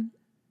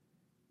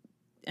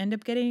end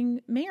up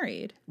getting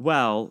married.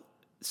 Well,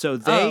 so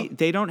they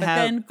don't but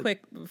have. Then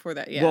quick before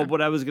that, yeah. Well,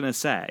 what I was gonna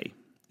say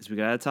is we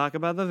gotta talk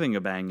about the finger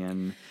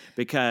banging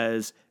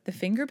because the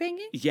finger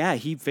banging. Yeah,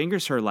 he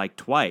fingers her like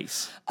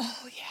twice.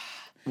 Oh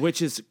yeah. Which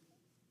is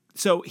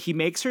so he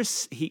makes her.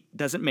 He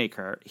doesn't make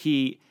her.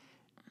 He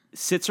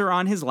sits her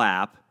on his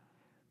lap,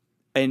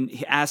 and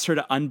he asks her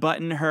to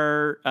unbutton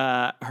her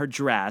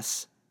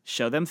dress,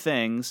 show them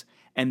things,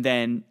 and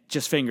then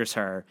just fingers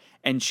her.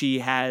 And she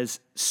has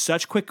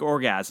such quick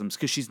orgasms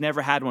because she's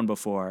never had one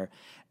before.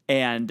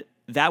 And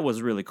that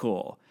was really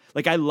cool.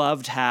 Like, I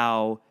loved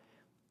how,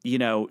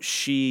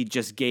 she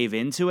just gave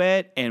into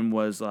it and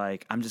was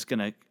like, I'm just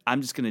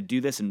gonna do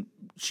this. And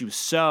she was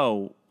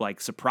so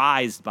like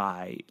surprised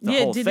by the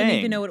whole thing. Didn't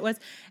even know what it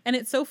was. And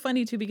it's so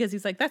funny too, because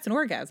he's like, that's an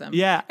orgasm.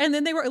 Yeah. And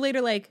then they were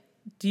later like,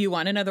 do you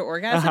want another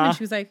orgasm? And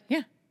she was like,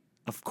 yeah.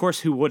 Of course,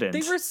 who wouldn't?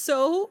 They were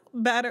so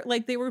bad.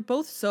 Like, they were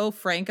both so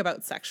frank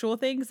about sexual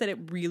things that it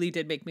really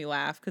did make me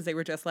laugh because they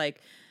were just like,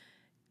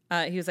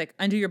 he was like,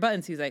 undo your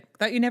buttons. He's like,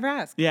 thought you never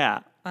asked. Yeah.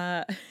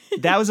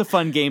 That was a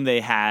fun game they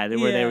had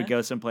where they would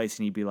go someplace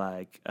and he'd be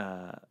like,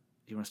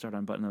 you want to start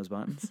unbuttoning those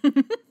buttons?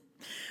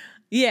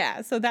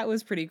 Yeah. So that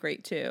was pretty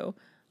great too.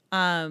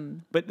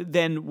 But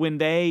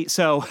then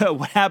so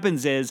what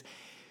happens is,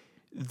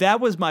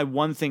 that was my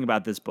one thing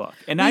about this book.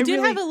 And we did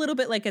have a little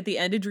bit like at the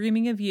end of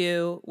Dreaming of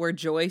You where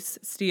Joyce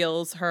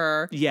steals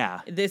her. Yeah.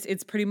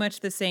 It's pretty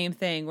much the same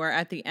thing where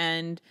at the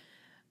end,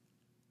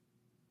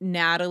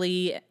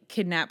 Natalie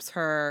kidnaps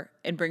her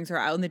and brings her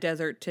out in the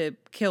desert to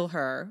kill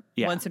her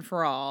once and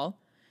for all.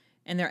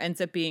 And there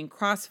ends up being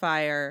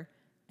crossfire.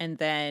 And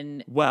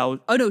then, oh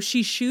no,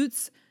 she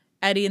shoots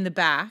Eddie in the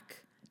back.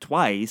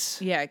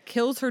 Twice. Yeah,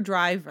 kills her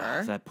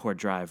driver. That poor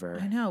driver.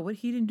 I know.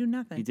 He didn't do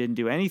nothing. He didn't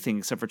do anything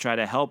except for try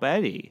to help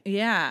Eddie.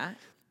 Yeah.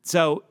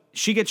 So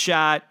she gets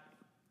shot.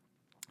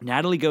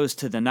 Natalie goes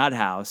to the nut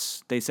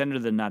house. They send her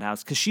to the nut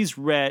house because she's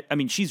rich. I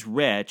mean, she's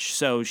rich,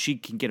 so she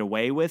can get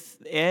away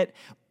with it.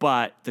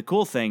 But the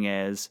cool thing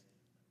is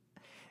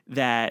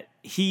that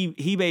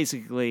he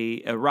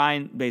basically,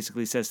 Ryan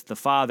basically says to the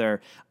father,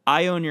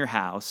 I own your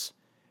house.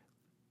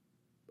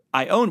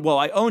 I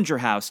owned your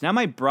house. Now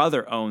my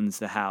brother owns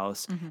the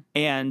house,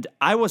 and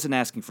I wasn't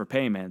asking for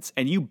payments,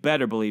 and you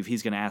better believe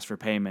he's going to ask for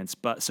payments.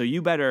 So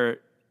you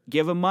better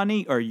give him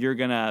money or you're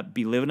going to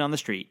be living on the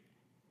street.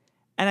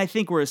 And I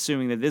think we're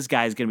assuming that this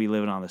guy's going to be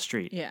living on the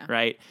street,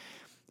 right?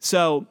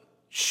 So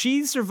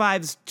she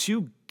survives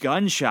 2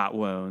 gunshot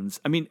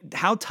wounds. I mean,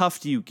 how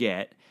tough do you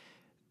get?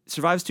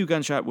 Survives 2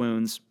 gunshot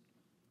wounds.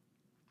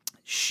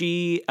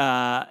 Him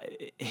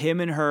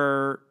and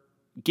her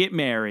get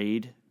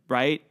married,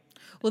 right?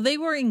 Well, they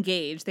were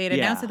engaged. They had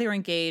announced that they were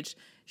engaged.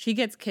 She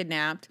gets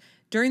kidnapped.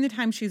 During the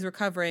time she's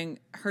recovering,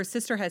 her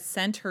sister has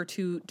sent her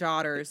 2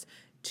 daughters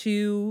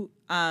to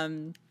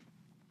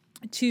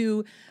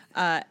to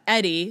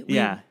Eddie, we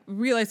Yeah.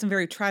 realize some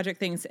very tragic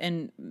things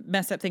and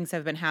messed up things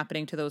have been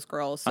happening to those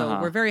girls. So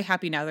we're very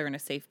happy now they're in a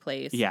safe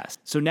place. Yes.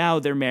 So now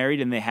they're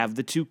married and they have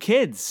the 2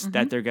 kids Mm-hmm.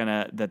 that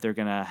they're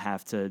gonna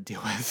have to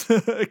deal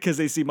with because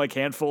they seem like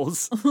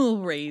handfuls. We'll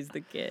raise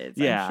the kids.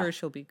 Yeah. I'm sure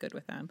she'll be good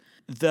with them.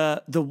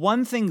 The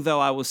one thing though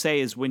I will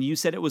say is when you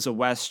said it was a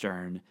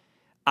Western,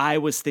 I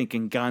was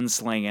thinking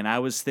gunslinging. I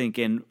was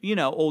thinking,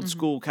 old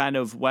school kind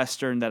of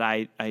Western that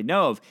I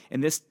know of.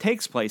 And this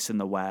takes place in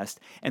the West.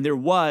 And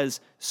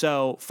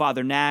so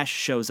Father Nash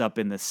shows up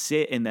in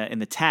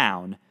the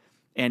town,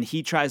 and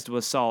he tries to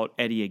assault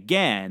Eddie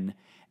again.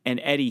 And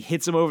Eddie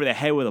hits him over the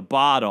head with a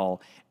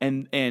bottle.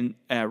 And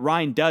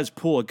Ryan does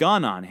pull a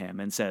gun on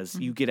him and says,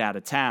 "You get out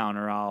of town,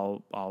 or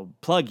I'll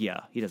plug you."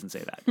 He doesn't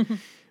say that,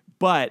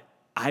 but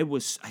I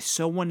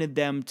so wanted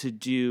them to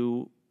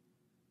do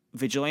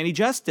vigilante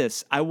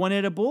justice. I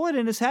wanted a bullet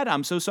in his head.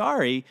 I'm so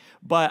sorry,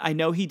 but I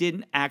know he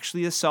didn't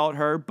actually assault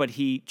her, but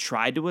he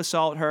tried to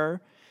assault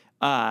her,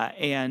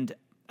 and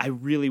I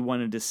really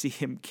wanted to see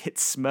him get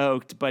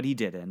smoked, but he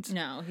didn't.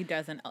 No, he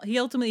doesn't. He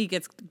ultimately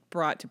gets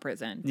brought to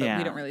prison, but Yeah.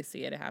 we don't really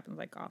see it. It happens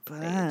like off the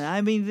page.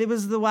 I mean, it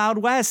was the Wild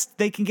West.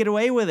 They can get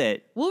away with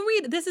it. We'll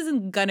read. This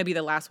isn't gonna be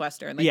the last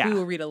Western. Like Yeah. we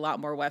will read a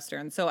lot more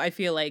Westerns. So I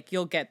feel like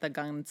you'll get the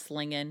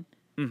gunslinging,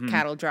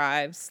 cattle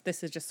drives.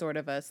 This is just sort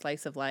of a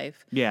slice of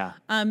life. Yeah.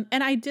 And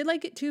I did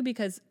like it too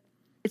because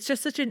it's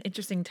just such an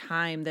interesting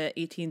time, the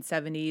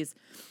 1870s,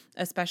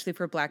 especially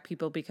for Black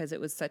people, because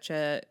it was such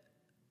a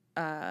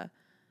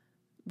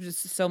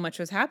just so much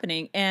was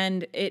happening.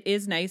 And it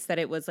is nice that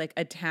it was like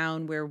a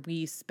town where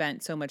we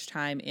spent so much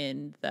time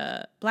in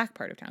the Black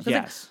part of town. 'Cause,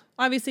 like, Yes.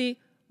 obviously,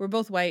 we're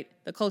both white.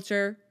 The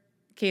culture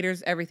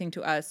caters everything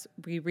to us.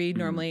 We read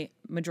normally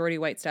majority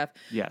white stuff.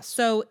 Yes.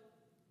 So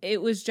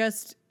it was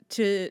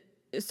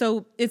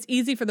so it's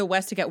easy for the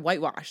West to get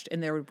whitewashed,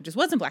 and there just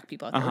wasn't Black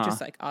people out there, which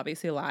is like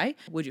obviously a lie.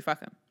 Would you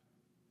fuck him?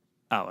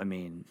 Oh, I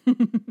mean,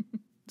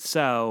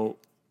 so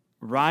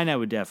Ryan, I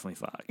would definitely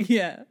fuck.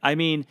 Yeah. I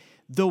mean,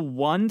 the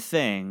one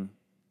thing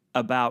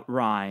about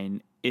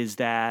Ryan is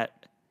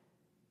that,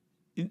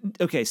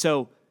 okay,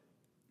 so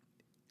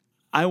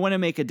I want to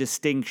make a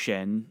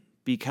distinction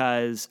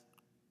because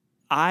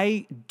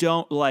I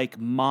don't like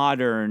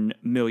modern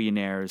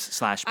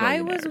millionaires / I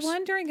billionaires. was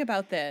wondering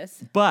about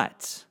this.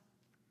 But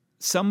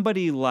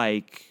somebody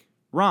like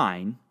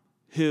Ryan,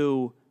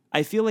 who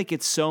I feel like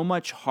it's so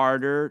much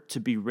harder to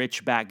be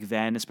rich back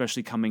then,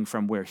 especially coming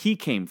from where he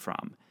came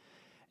from.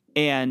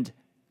 And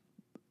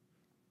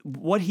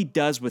what he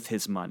does with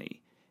his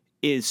money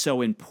is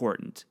so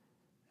important.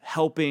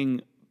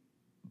 Helping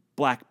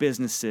Black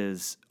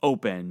businesses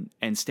open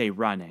and stay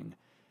running.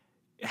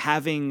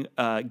 Giving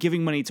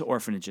money to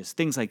orphanages,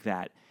 things like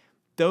that.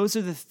 Those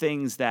are the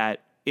things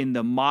that in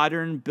the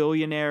modern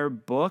billionaire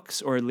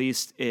books, or at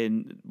least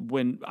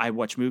when I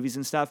watch movies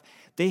and stuff,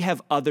 they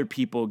have other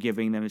people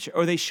giving them,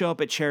 or they show up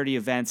at charity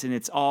events and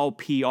it's all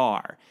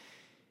PR.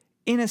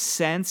 In a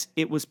sense,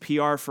 it was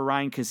PR for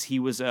Ryan because he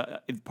was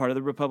a part of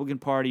the Republican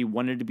Party,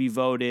 wanted to be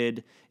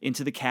voted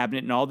into the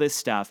cabinet and all this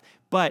stuff.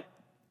 But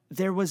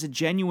there was a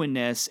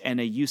genuineness and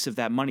a use of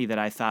that money that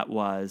I thought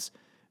was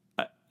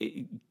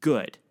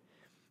good.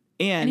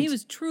 And he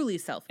was truly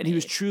self-made. And he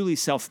was truly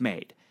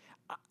self-made.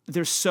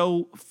 There's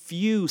so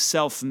few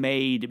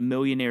self-made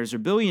millionaires or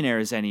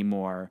billionaires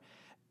anymore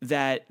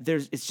that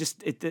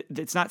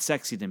it's not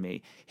sexy to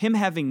me. Him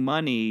having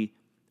money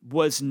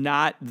was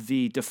not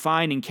the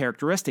defining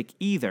characteristic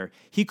either.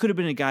 He could have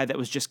been a guy that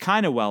was just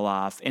kind of well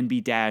off and be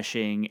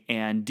dashing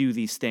and do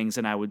these things,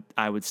 and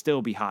I would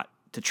still be hot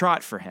to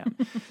trot for him.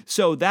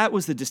 So that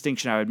was the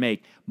distinction I would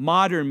make.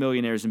 Modern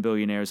millionaires and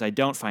billionaires I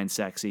don't find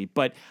sexy,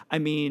 but I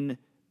mean,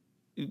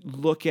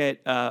 look at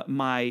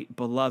my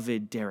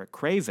beloved Derek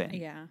Craven.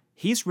 Yeah.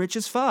 He's rich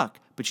as fuck,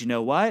 but you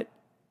know what?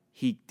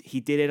 He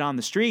did it on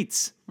the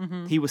streets.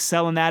 He was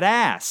selling that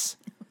ass.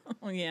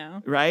 Oh,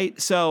 yeah. Right?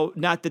 So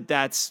not that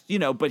that's,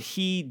 but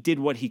he did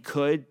what he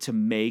could to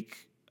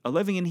make a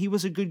living, and he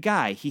was a good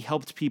guy. He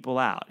helped people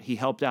out. He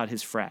helped out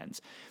his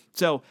friends.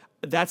 So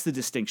that's the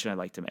distinction I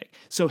like to make.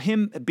 So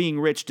him being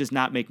rich does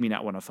not make me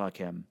not want to fuck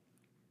him.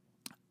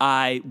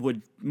 I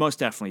would most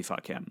definitely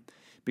fuck him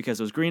because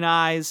those green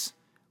eyes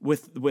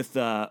with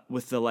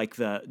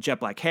the jet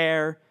black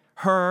hair,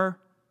 her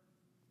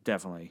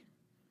definitely,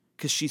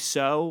 because she's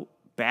so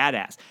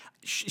badass.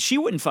 She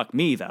wouldn't fuck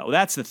me though.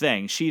 That's the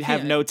thing. She'd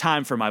have no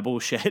time for my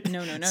bullshit.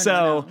 No.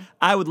 So no.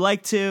 I would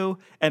like to,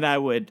 and I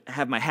would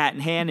have my hat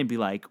in hand and be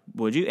like,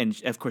 "Would you?" And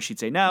of course she'd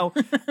say no.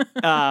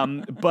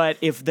 But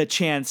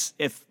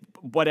if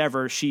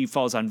whatever, she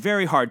falls on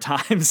very hard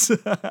times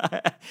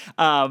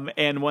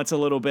and wants a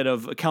little bit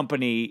of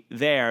company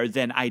there,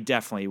 then I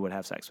definitely would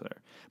have sex with her.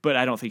 But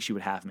I don't think she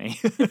would have me.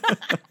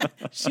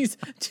 She's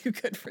too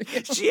good for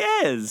you. She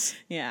is.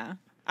 Yeah.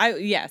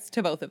 Yes,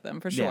 to both of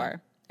them, for sure. Yeah.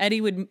 Eddie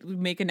would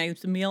make a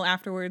nice meal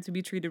afterwards to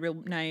be treated real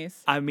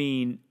nice. I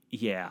mean,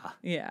 yeah.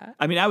 Yeah.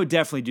 I mean, I would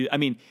definitely do. I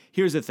mean,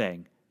 here's the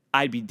thing.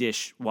 I'd be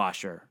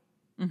dishwasher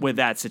with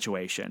that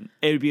situation.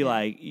 It would be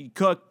like, you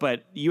cook,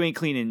 but you ain't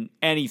cleaning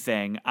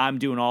anything. I'm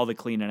doing all the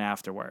cleaning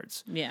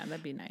afterwards. Yeah,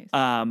 that'd be nice.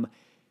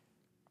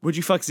 Would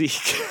you fuck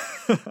Zeke?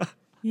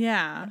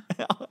 Yeah.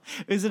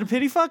 Is it a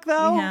pity fuck,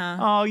 though? Yeah.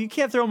 Oh, you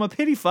can't throw him a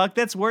pity fuck.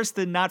 That's worse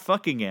than not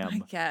fucking I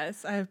him.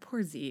 guess.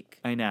 Poor Zeke.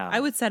 I know. I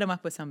would set him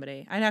up with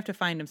somebody. I'd have to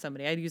find him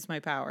somebody. I'd use my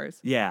powers.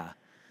 Yeah.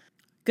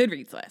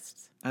 Goodreads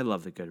lists. I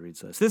love the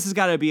Goodreads list. This has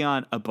got to be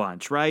on a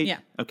bunch, right? Yeah.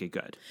 Okay,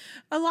 good.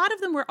 A lot of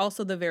them were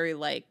also the very,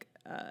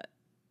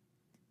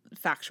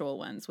 factual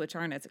ones, which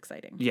aren't as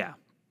exciting. Yeah.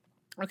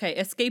 Okay,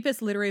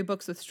 escapist literary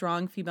books with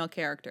strong female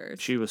characters.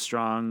 She was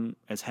strong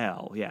as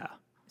hell, yeah.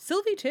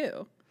 Sylvie,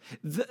 too.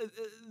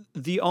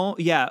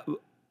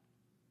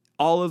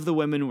 All of the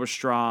women were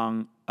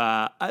strong,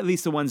 at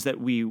least the ones that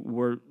we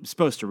were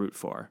supposed to root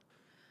for.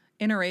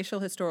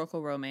 Interracial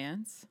historical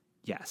romance.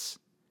 Yes.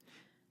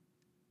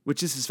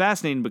 Which is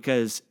fascinating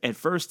because at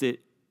first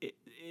it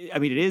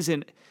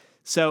isn't,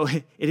 so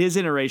it is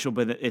interracial,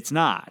 but it's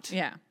not.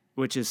 Yeah.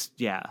 Which is,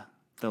 the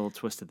little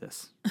twist of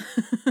this.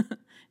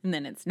 And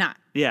then it's not.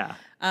 Yeah.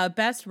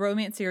 Best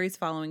romance series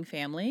following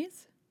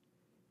families.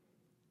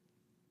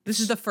 This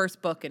is the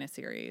first book in a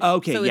series.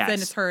 Okay, so yes. then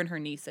it's her and her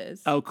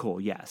nieces. Oh, cool,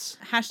 yes.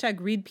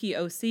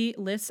 #ReadPOC,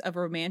 lists of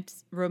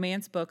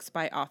romance books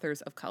by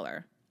authors of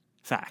color.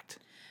 Fact.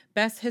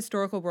 Best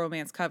historical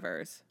romance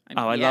covers.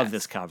 I love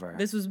this cover.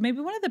 This was maybe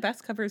one of the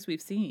best covers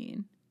we've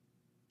seen.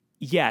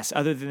 Yes,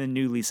 other than the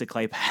new Lisa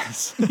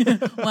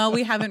Kleypas. Well,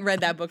 we haven't read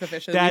that book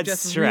officially. That's we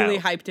just true. really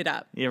hyped it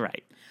up. You're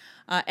right.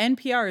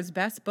 NPR's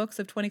best books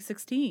of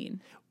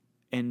 2016.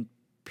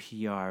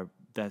 NPR,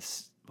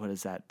 what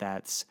is that?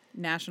 That's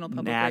National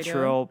Public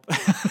Radio.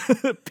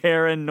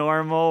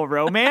 Paranormal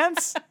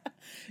Romance?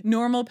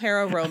 Normal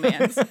para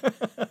romance.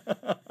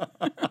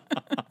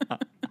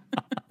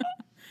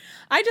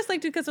 I just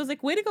liked it because I was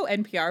like, way to go,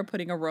 NPR,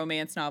 putting a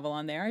romance novel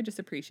on there. I just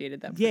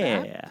appreciated them for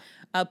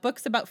that.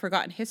 Books about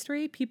forgotten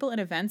history, people and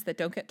events that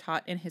don't get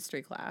taught in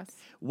history class.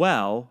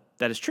 Well,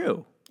 that is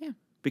true. Yeah.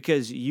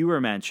 Because you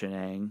were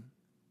mentioning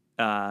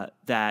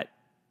that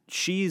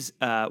she's,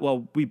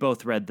 we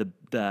both read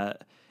the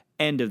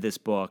end of this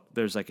book.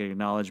 There's like an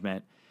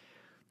acknowledgement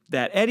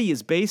that Eddie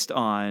is based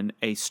on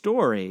a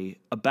story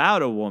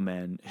about a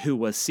woman who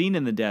was seen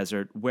in the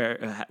desert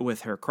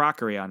with her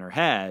crockery on her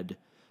head.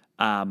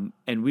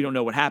 And we don't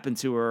know what happened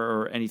to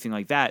her or anything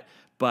like that,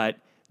 but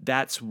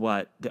that's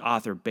what the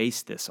author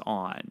based this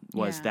on,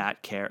 was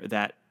that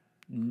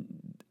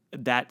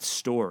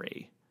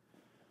story,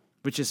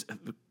 which is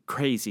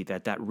crazy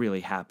that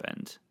really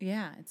happened.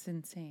 Yeah, it's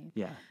insane.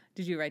 Yeah.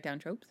 Did you write down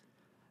tropes?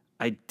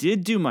 I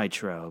did do my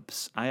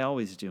tropes. I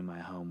always do my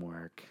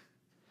homework.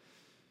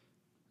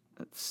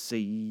 Let's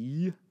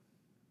see.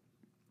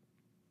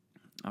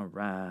 All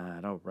right.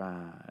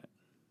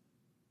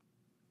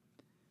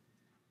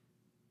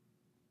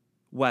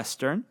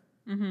 Western.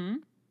 Mm-hmm.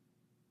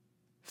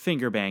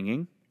 Finger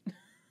banging.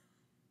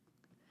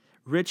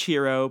 Rich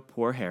hero,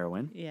 poor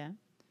heroine. Yeah.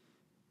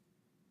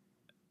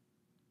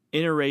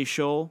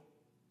 Interracial,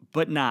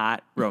 but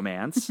not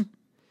romance.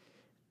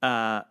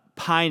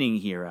 Pining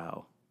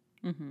hero.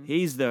 Mm-hmm.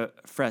 He's the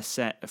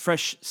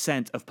fresh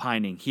scent of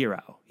pining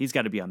hero. He's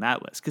got to be on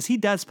that list because he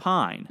does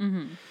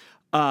pine.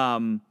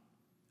 Mm-hmm.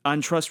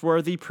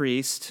 Untrustworthy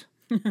priest.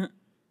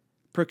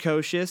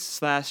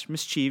 Precocious /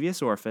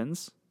 mischievous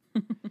orphans.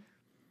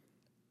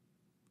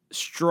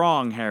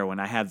 Strong heroine.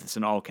 I have this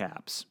in all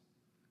caps.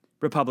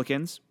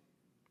 Republicans.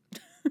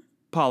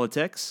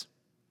 Politics.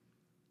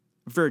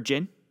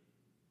 Virgin.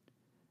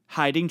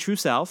 Hiding true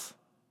self.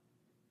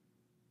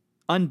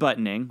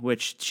 Unbuttoning,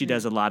 which she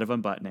does a lot of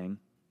unbuttoning.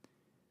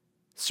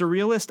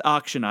 Surrealist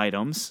auction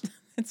items.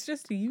 It's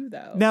just you,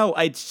 though. No,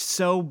 it's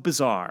so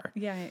bizarre.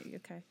 Yeah,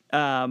 okay.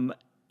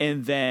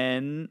 And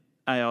then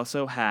I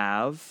also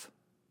have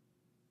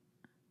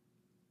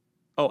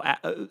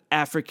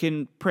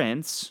African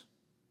prince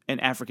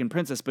and African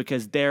princess,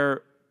 because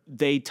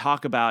they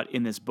talk about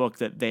in this book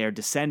that they are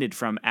descended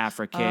from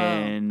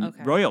African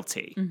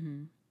royalty.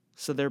 Mm-hmm.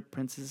 So they're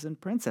princes and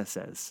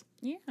princesses.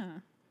 Yeah.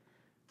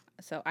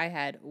 So I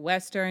had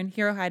Western,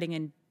 hero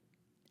hiding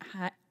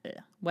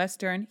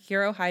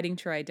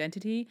true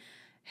identity,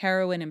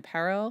 heroine in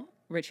peril,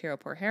 rich hero,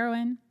 poor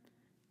heroine,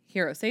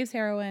 hero saves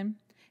heroine,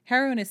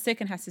 heroine is sick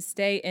and has to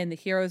stay in the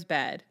hero's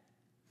bed.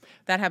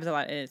 That happens a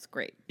lot, and it's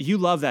great. You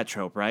love that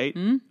trope, right?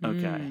 Mm-hmm.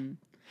 Okay.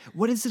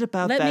 What is it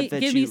about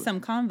Give me some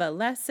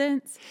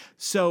convalescence.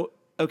 So,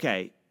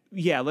 okay.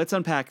 Yeah, let's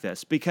unpack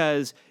this,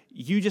 because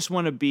you just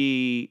want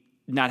to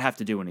not have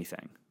to do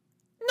anything.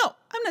 No,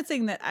 I'm not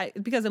saying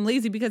that because I'm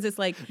lazy, because it's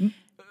like...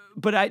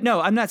 But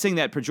I'm not saying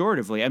that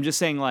pejoratively. I'm just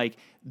saying, like,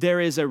 there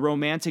is a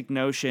romantic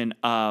notion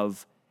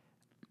of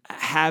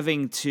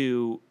having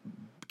to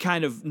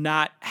kind of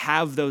not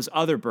have those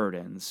other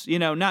burdens,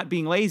 not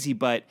being lazy,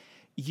 but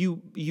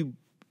you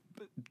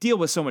deal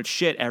with so much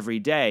shit every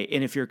day.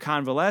 And if you're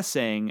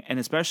convalescing, and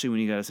especially when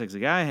you got a sexy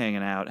guy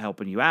hanging out,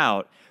 helping you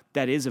out,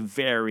 that is a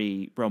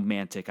very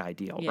romantic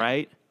ideal,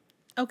 right?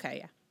 Okay,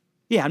 yeah.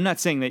 Yeah, I'm not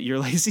saying that you're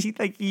lazy.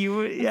 Like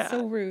you, yeah.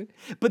 So rude.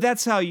 But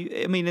that's how you.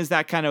 I mean, is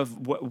that kind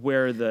of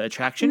where the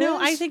attraction is? No,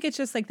 I think it's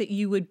just like that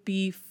you would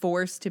be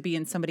forced to be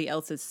in somebody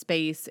else's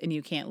space and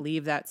you can't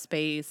leave that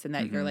space, and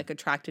that you're like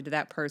attracted to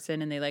that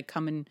person and they like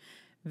come and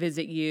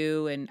visit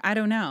you, and I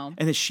don't know.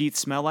 And the sheets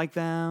smell like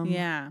them.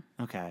 Yeah.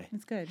 Okay.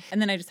 It's good. And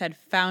then I just had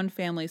found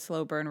family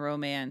slow burn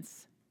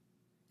romance.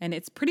 And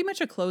it's pretty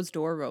much a closed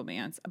door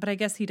romance. But I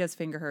guess he does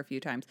finger her a few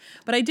times.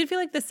 But I did feel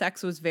like the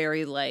sex was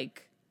very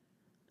like,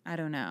 I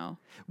don't know.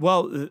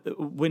 Well,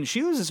 when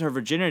she loses her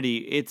virginity,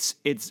 it's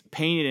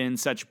painted in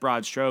such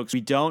broad strokes.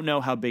 We don't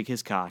know how big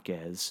his cock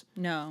is.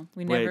 No,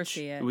 we never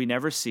see it. We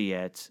never see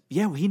it.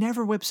 Yeah, he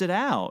never whips it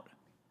out.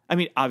 I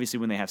mean, obviously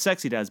when they have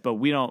sex, he does, but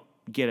we don't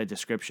get a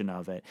description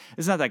of it.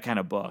 It's not that kind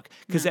of book.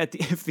 Because at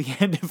the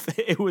end of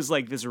it was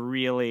like this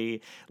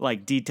really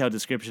like detailed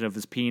description of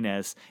his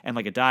penis and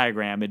like a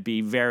diagram. It'd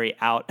be very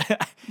out.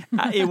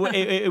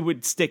 it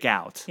would stick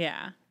out.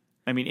 Yeah.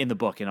 I mean, in the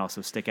book, and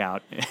also stick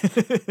out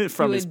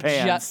from his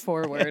pants. Jut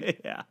forward.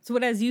 Yeah. So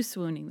what has you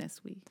swooning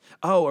this week?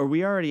 Oh, are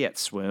we already at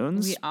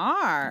swoons? We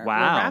are.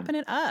 Wow. We're wrapping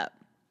it up.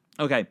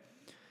 Okay.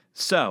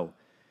 So,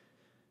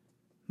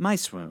 my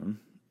swoon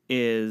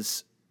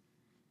is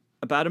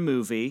about a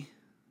movie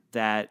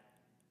that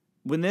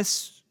when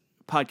this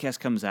podcast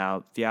comes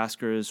out, the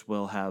Oscars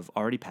will have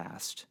already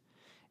passed.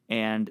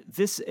 And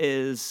this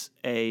is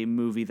a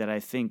movie that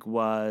I think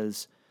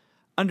was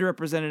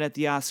underrepresented at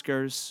the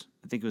Oscars.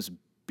 I think it was a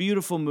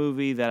beautiful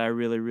movie that I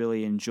really,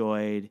 really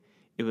enjoyed.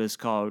 It was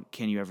called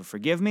Can You Ever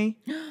Forgive Me?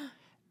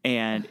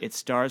 And it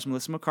stars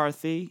Melissa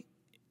McCarthy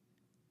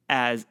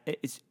as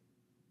it's.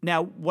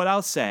 Now, what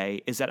I'll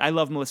say is that I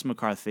love Melissa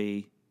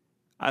McCarthy.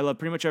 I love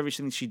pretty much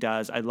everything she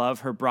does. I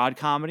love her broad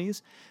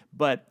comedies,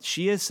 but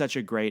she is such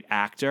a great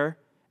actor,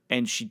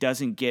 and she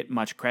doesn't get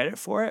much credit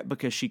for it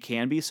because she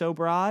can be so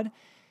broad.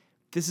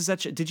 This is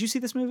such a... Did you see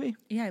this movie?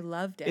 Yeah, I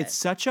loved it. It's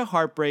such a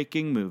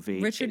heartbreaking movie.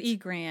 Richard E.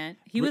 Grant.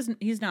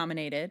 He's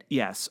nominated.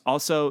 Yes.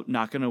 Also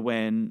not going to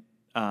win,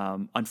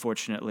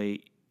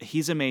 unfortunately.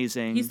 He's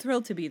amazing. He's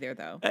thrilled to be there,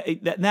 though.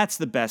 That's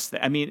the best thing.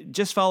 I mean,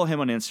 just follow him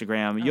on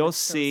Instagram. You'll that's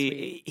so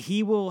see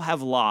he will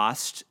have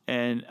lost,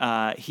 and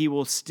he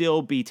will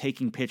still be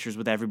taking pictures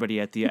with everybody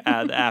at the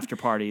after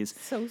parties.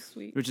 So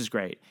sweet. Which is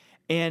great.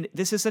 And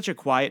this is such a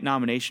quiet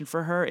nomination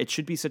for her. It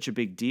should be such a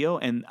big deal,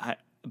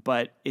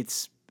 but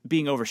it's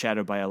being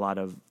overshadowed by a lot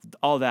of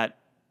all that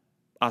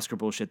Oscar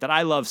bullshit that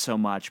I love so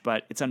much,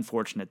 but it's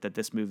unfortunate that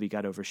this movie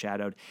got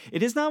overshadowed.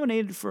 It is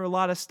nominated for a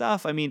lot of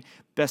stuff. I mean,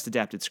 Best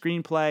Adapted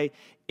Screenplay.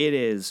 It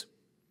is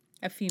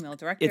a female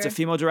director. It's a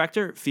female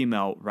director,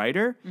 female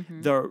writer.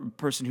 Mm-hmm. The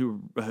person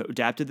who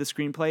adapted the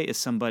screenplay is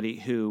somebody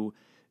who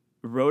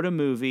wrote a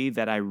movie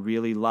that I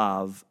really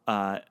love,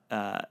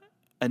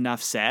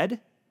 Enough Said.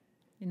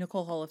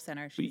 Nicole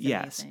Holofcener. She's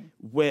yes.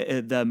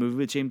 amazing. The movie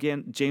with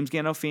James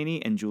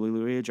Gandolfini and Julie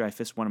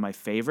Louis-Dreyfus, one of my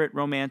favorite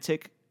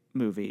romantic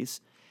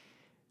movies.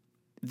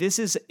 This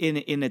is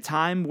in a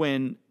time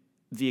when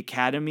the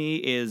Academy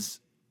is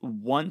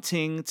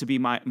wanting to be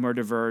more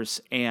diverse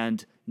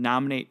and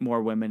nominate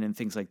more women and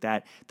things like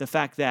that. The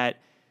fact that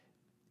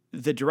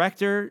the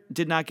director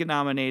did not get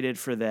nominated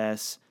for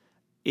this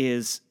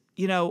is,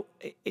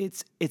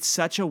 it's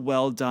such a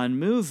well done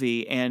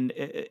movie, and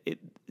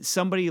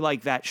somebody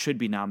like that should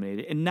be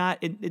nominated. And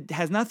it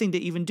has nothing to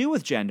even do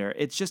with gender.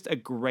 It's just a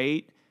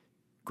greatly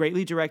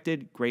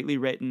directed, greatly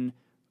written,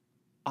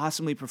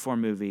 awesomely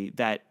performed movie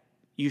that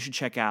you should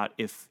check out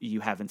if you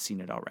haven't seen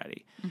it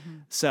already. Mm-hmm.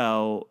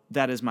 So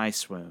that is my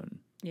swoon.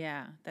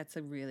 Yeah, that's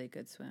a really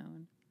good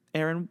swoon.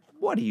 Erin,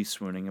 what are you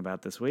swooning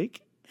about this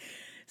week?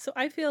 So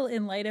I feel,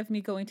 in light of me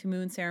going to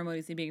moon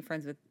ceremonies and being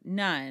friends with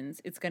nuns,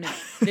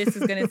 this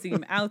is gonna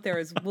seem out there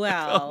as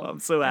well. Oh, I'm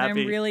so happy. And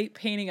I'm really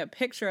painting a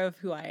picture of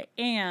who I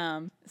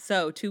am.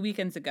 So 2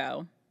 weekends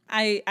ago,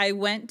 I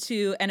went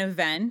to an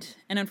event,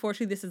 and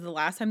unfortunately this is the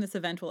last time this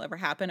event will ever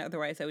happen.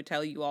 Otherwise I would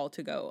tell you all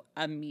to go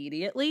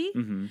immediately.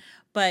 Mm-hmm.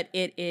 But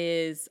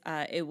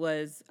it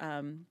was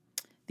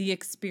the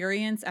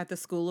experience at the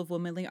School of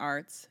Womanly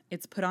Arts.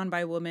 It's put on by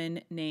a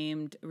woman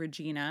named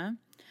Regina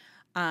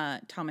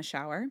Thomas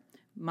Schauer.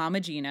 Mama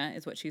Gina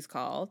is what she's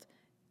called.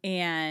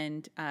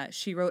 And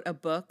she wrote a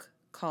book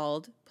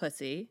called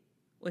Pussy,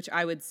 which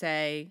I would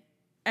say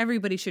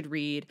everybody should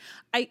read.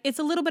 It's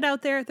a little bit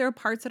out there. There are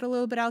parts that are a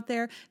little bit out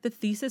there. The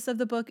thesis of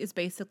the book is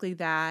basically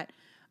that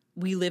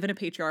we live in a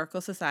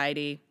patriarchal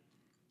society,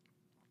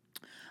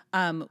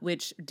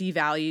 which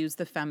devalues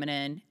the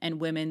feminine, and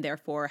women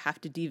therefore have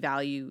to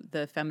devalue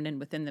the feminine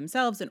within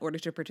themselves in order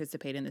to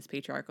participate in this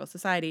patriarchal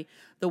society.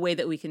 The way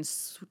that we can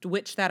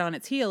switch that on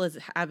its heel is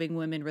having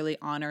women really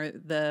honor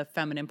the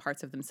feminine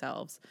parts of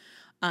themselves,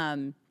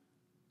 to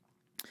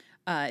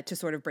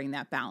sort of bring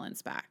that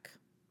balance back.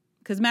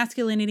 Because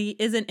masculinity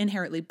isn't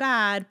inherently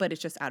bad, but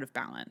it's just out of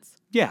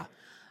balance. Yeah.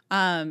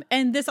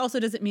 And this also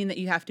doesn't mean that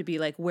you have to be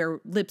like wear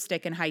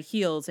lipstick and high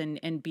heels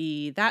and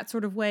be that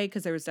sort of way,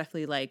 because there was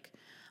definitely like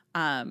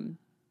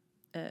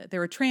there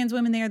were trans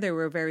women there. There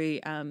were very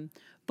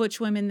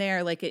butch women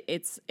there. Like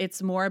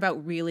it's more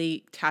about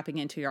really tapping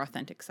into your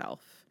authentic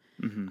self.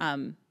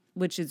 Mm-hmm.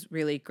 which is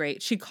really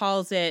great. She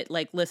calls it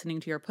like listening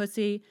to your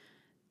pussy.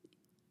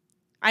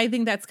 I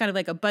think that's kind of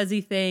like a buzzy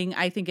thing.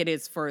 I think it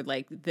is for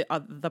like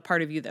the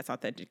part of you that's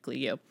authentically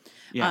you,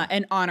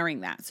 and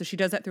honoring that. So she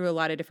does that through a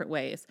lot of different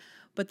ways.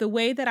 But the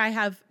way that I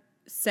have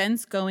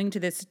since going to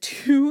this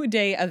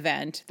 2-day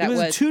event, it was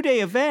a 2-day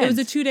event. It was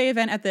a 2-day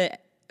event at the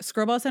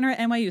Skirball Center at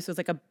NYU. So it was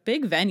like a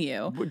big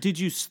venue. Did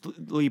you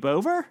sleep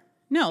over?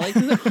 No, like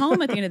we went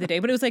home at the end of the day.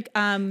 But it was like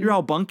you're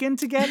all bunking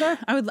together.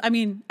 I would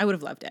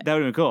have loved it. That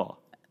would have been cool.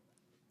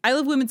 I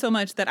love women so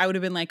much that I would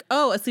have been like,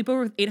 oh, a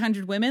sleepover with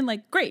 800 women,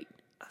 like great.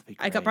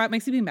 I brought my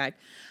sleeping bag.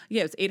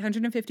 Yeah, it was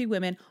 850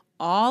 women,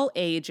 all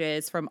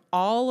ages, from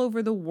all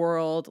over the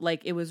world.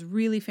 Like, it was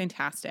really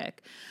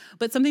fantastic.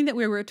 But something that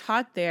we were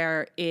taught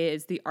there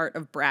is the art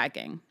of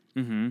bragging.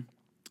 Mm-hmm.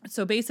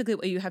 So basically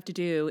what you have to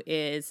do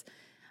is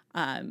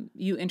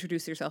you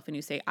introduce yourself and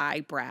you say,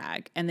 I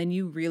brag. And then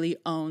you really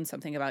own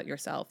something about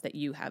yourself that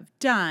you have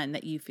done,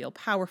 that you feel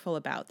powerful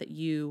about, that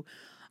you,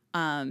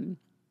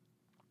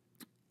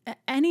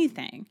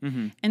 anything.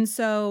 Mm-hmm. And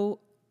so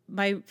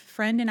my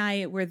friend and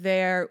I were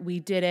there. We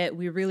did it.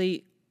 We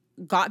really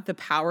got the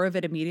power of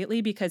it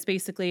immediately because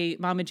basically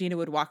Mama Gina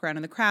would walk around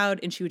in the crowd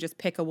and she would just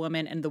pick a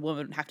woman and the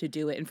woman would have to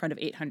do it in front of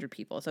 800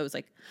 people. So it was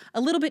like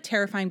a little bit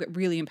terrifying, but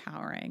really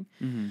empowering.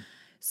 Mm-hmm.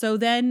 So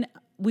then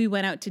we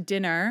went out to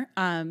dinner,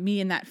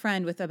 me and that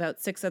friend with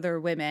about 6 other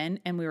women,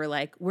 and we were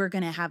like, we're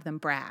going to have them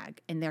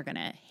brag, and they're going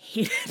to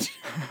hate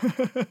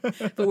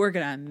it, but we're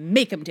going to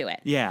make them do it.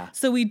 Yeah.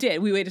 So we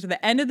did. We waited to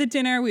the end of the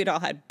dinner. We'd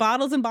all had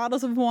bottles and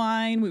bottles of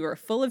wine. We were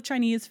full of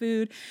Chinese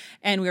food,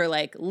 and we were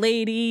like,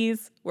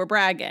 ladies, we're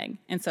bragging.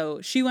 And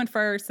so she went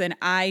first, then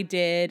I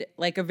did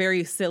like a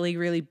very silly,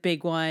 really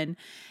big one,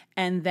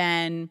 and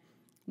then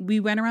we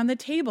went around the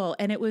table,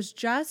 and it was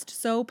just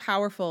so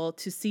powerful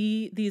to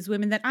see these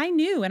women that I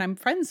knew and I'm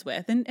friends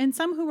with, and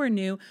some who were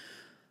new,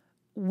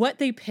 what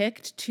they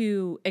picked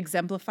to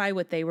exemplify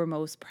what they were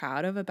most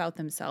proud of about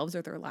themselves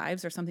or their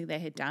lives or something they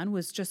had done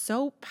was just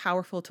so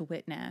powerful to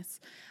witness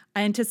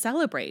and to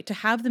celebrate, to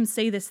have them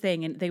say this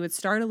thing. And they would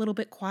start a little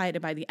bit quiet,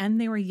 and by the end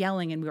they were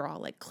yelling, and we were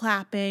all like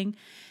clapping.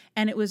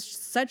 And it was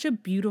such a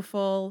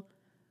beautiful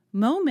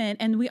moment,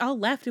 and we all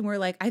left and we're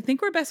like, I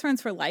think we're best friends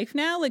for life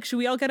now. Like, should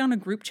we all get on a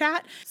group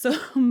chat? So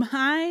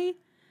my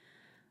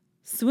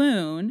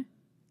swoon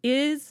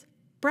is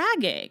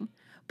bragging,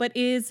 but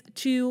is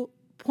to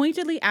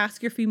pointedly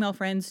ask your female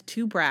friends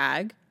to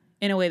brag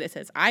in a way that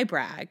says, I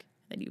brag,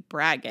 then you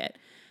brag it.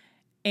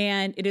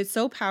 And it is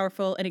so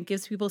powerful, and it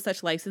gives people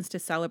such license to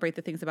celebrate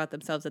the things about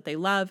themselves that they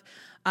love.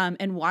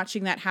 And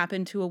watching that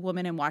happen to a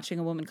woman and watching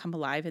a woman come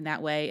alive in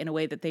that way, in a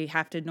way that they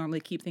have to normally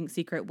keep things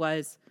secret,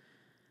 was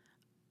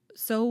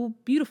so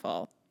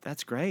beautiful.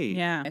 That's great.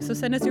 Yeah. So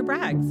send us your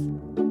brags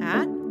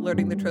at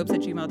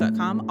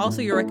learningthetropes@gmail.com.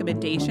 Also your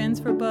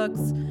recommendations for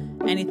books,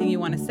 anything you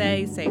want to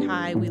say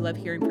hi. We love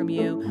hearing from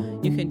you.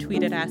 You can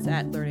tweet at us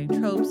at Learning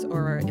Tropes,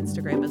 or our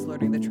Instagram is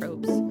Learning the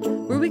Tropes,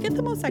 where we get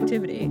the most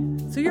activity.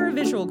 So you're a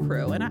visual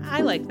crew, and I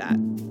like that.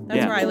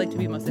 That's where I like to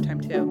be most of the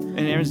time too. And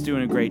Erin's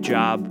doing a great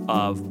job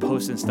of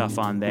posting stuff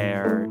on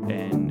there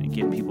and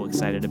getting people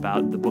excited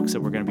about the books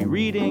that we're going to be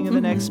reading in the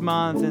next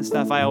month and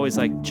stuff. I always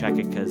like check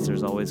it because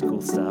there's always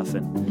cool stuff,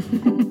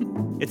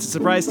 and it's a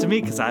surprise to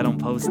me because I don't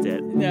post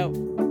it. No.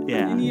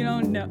 Yeah. And you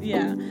don't know.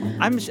 Yeah.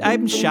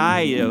 I'm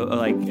shy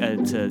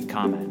to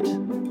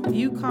comment.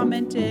 You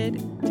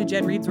commented to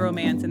Jen Reed's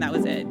romance, and that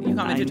was it. You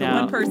commented to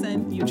one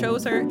person, you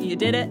chose her, you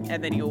did it,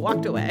 and then you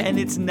walked away. And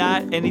it's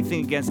not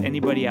anything against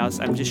anybody else.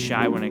 I'm just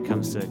shy when it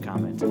comes to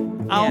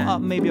commenting.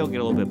 Maybe I'll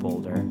get a little bit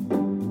bolder.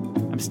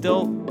 I'm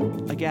still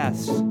a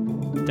guest.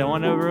 Don't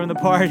want to ruin the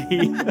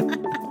party.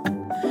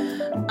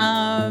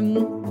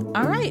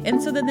 All right.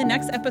 And so then the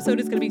next episode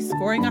is going to be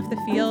Scoring Off the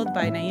Field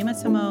by Naima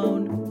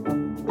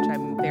Simone, which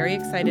I'm very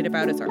excited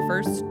about. It's our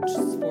first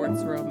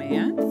sports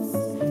romance.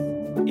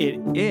 It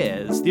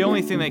is. The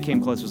only thing that came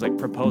close was like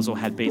Proposal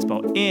had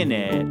baseball in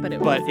it, but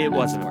it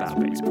wasn't about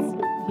baseball.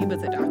 He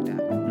was a doctor.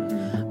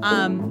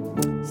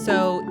 Mm-hmm.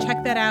 So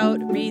check that out.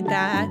 Read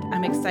that.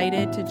 I'm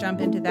excited to jump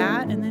into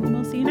that, and then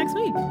we'll see you next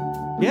week.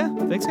 Yeah.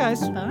 Thanks,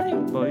 guys. Bye.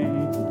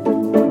 Bye.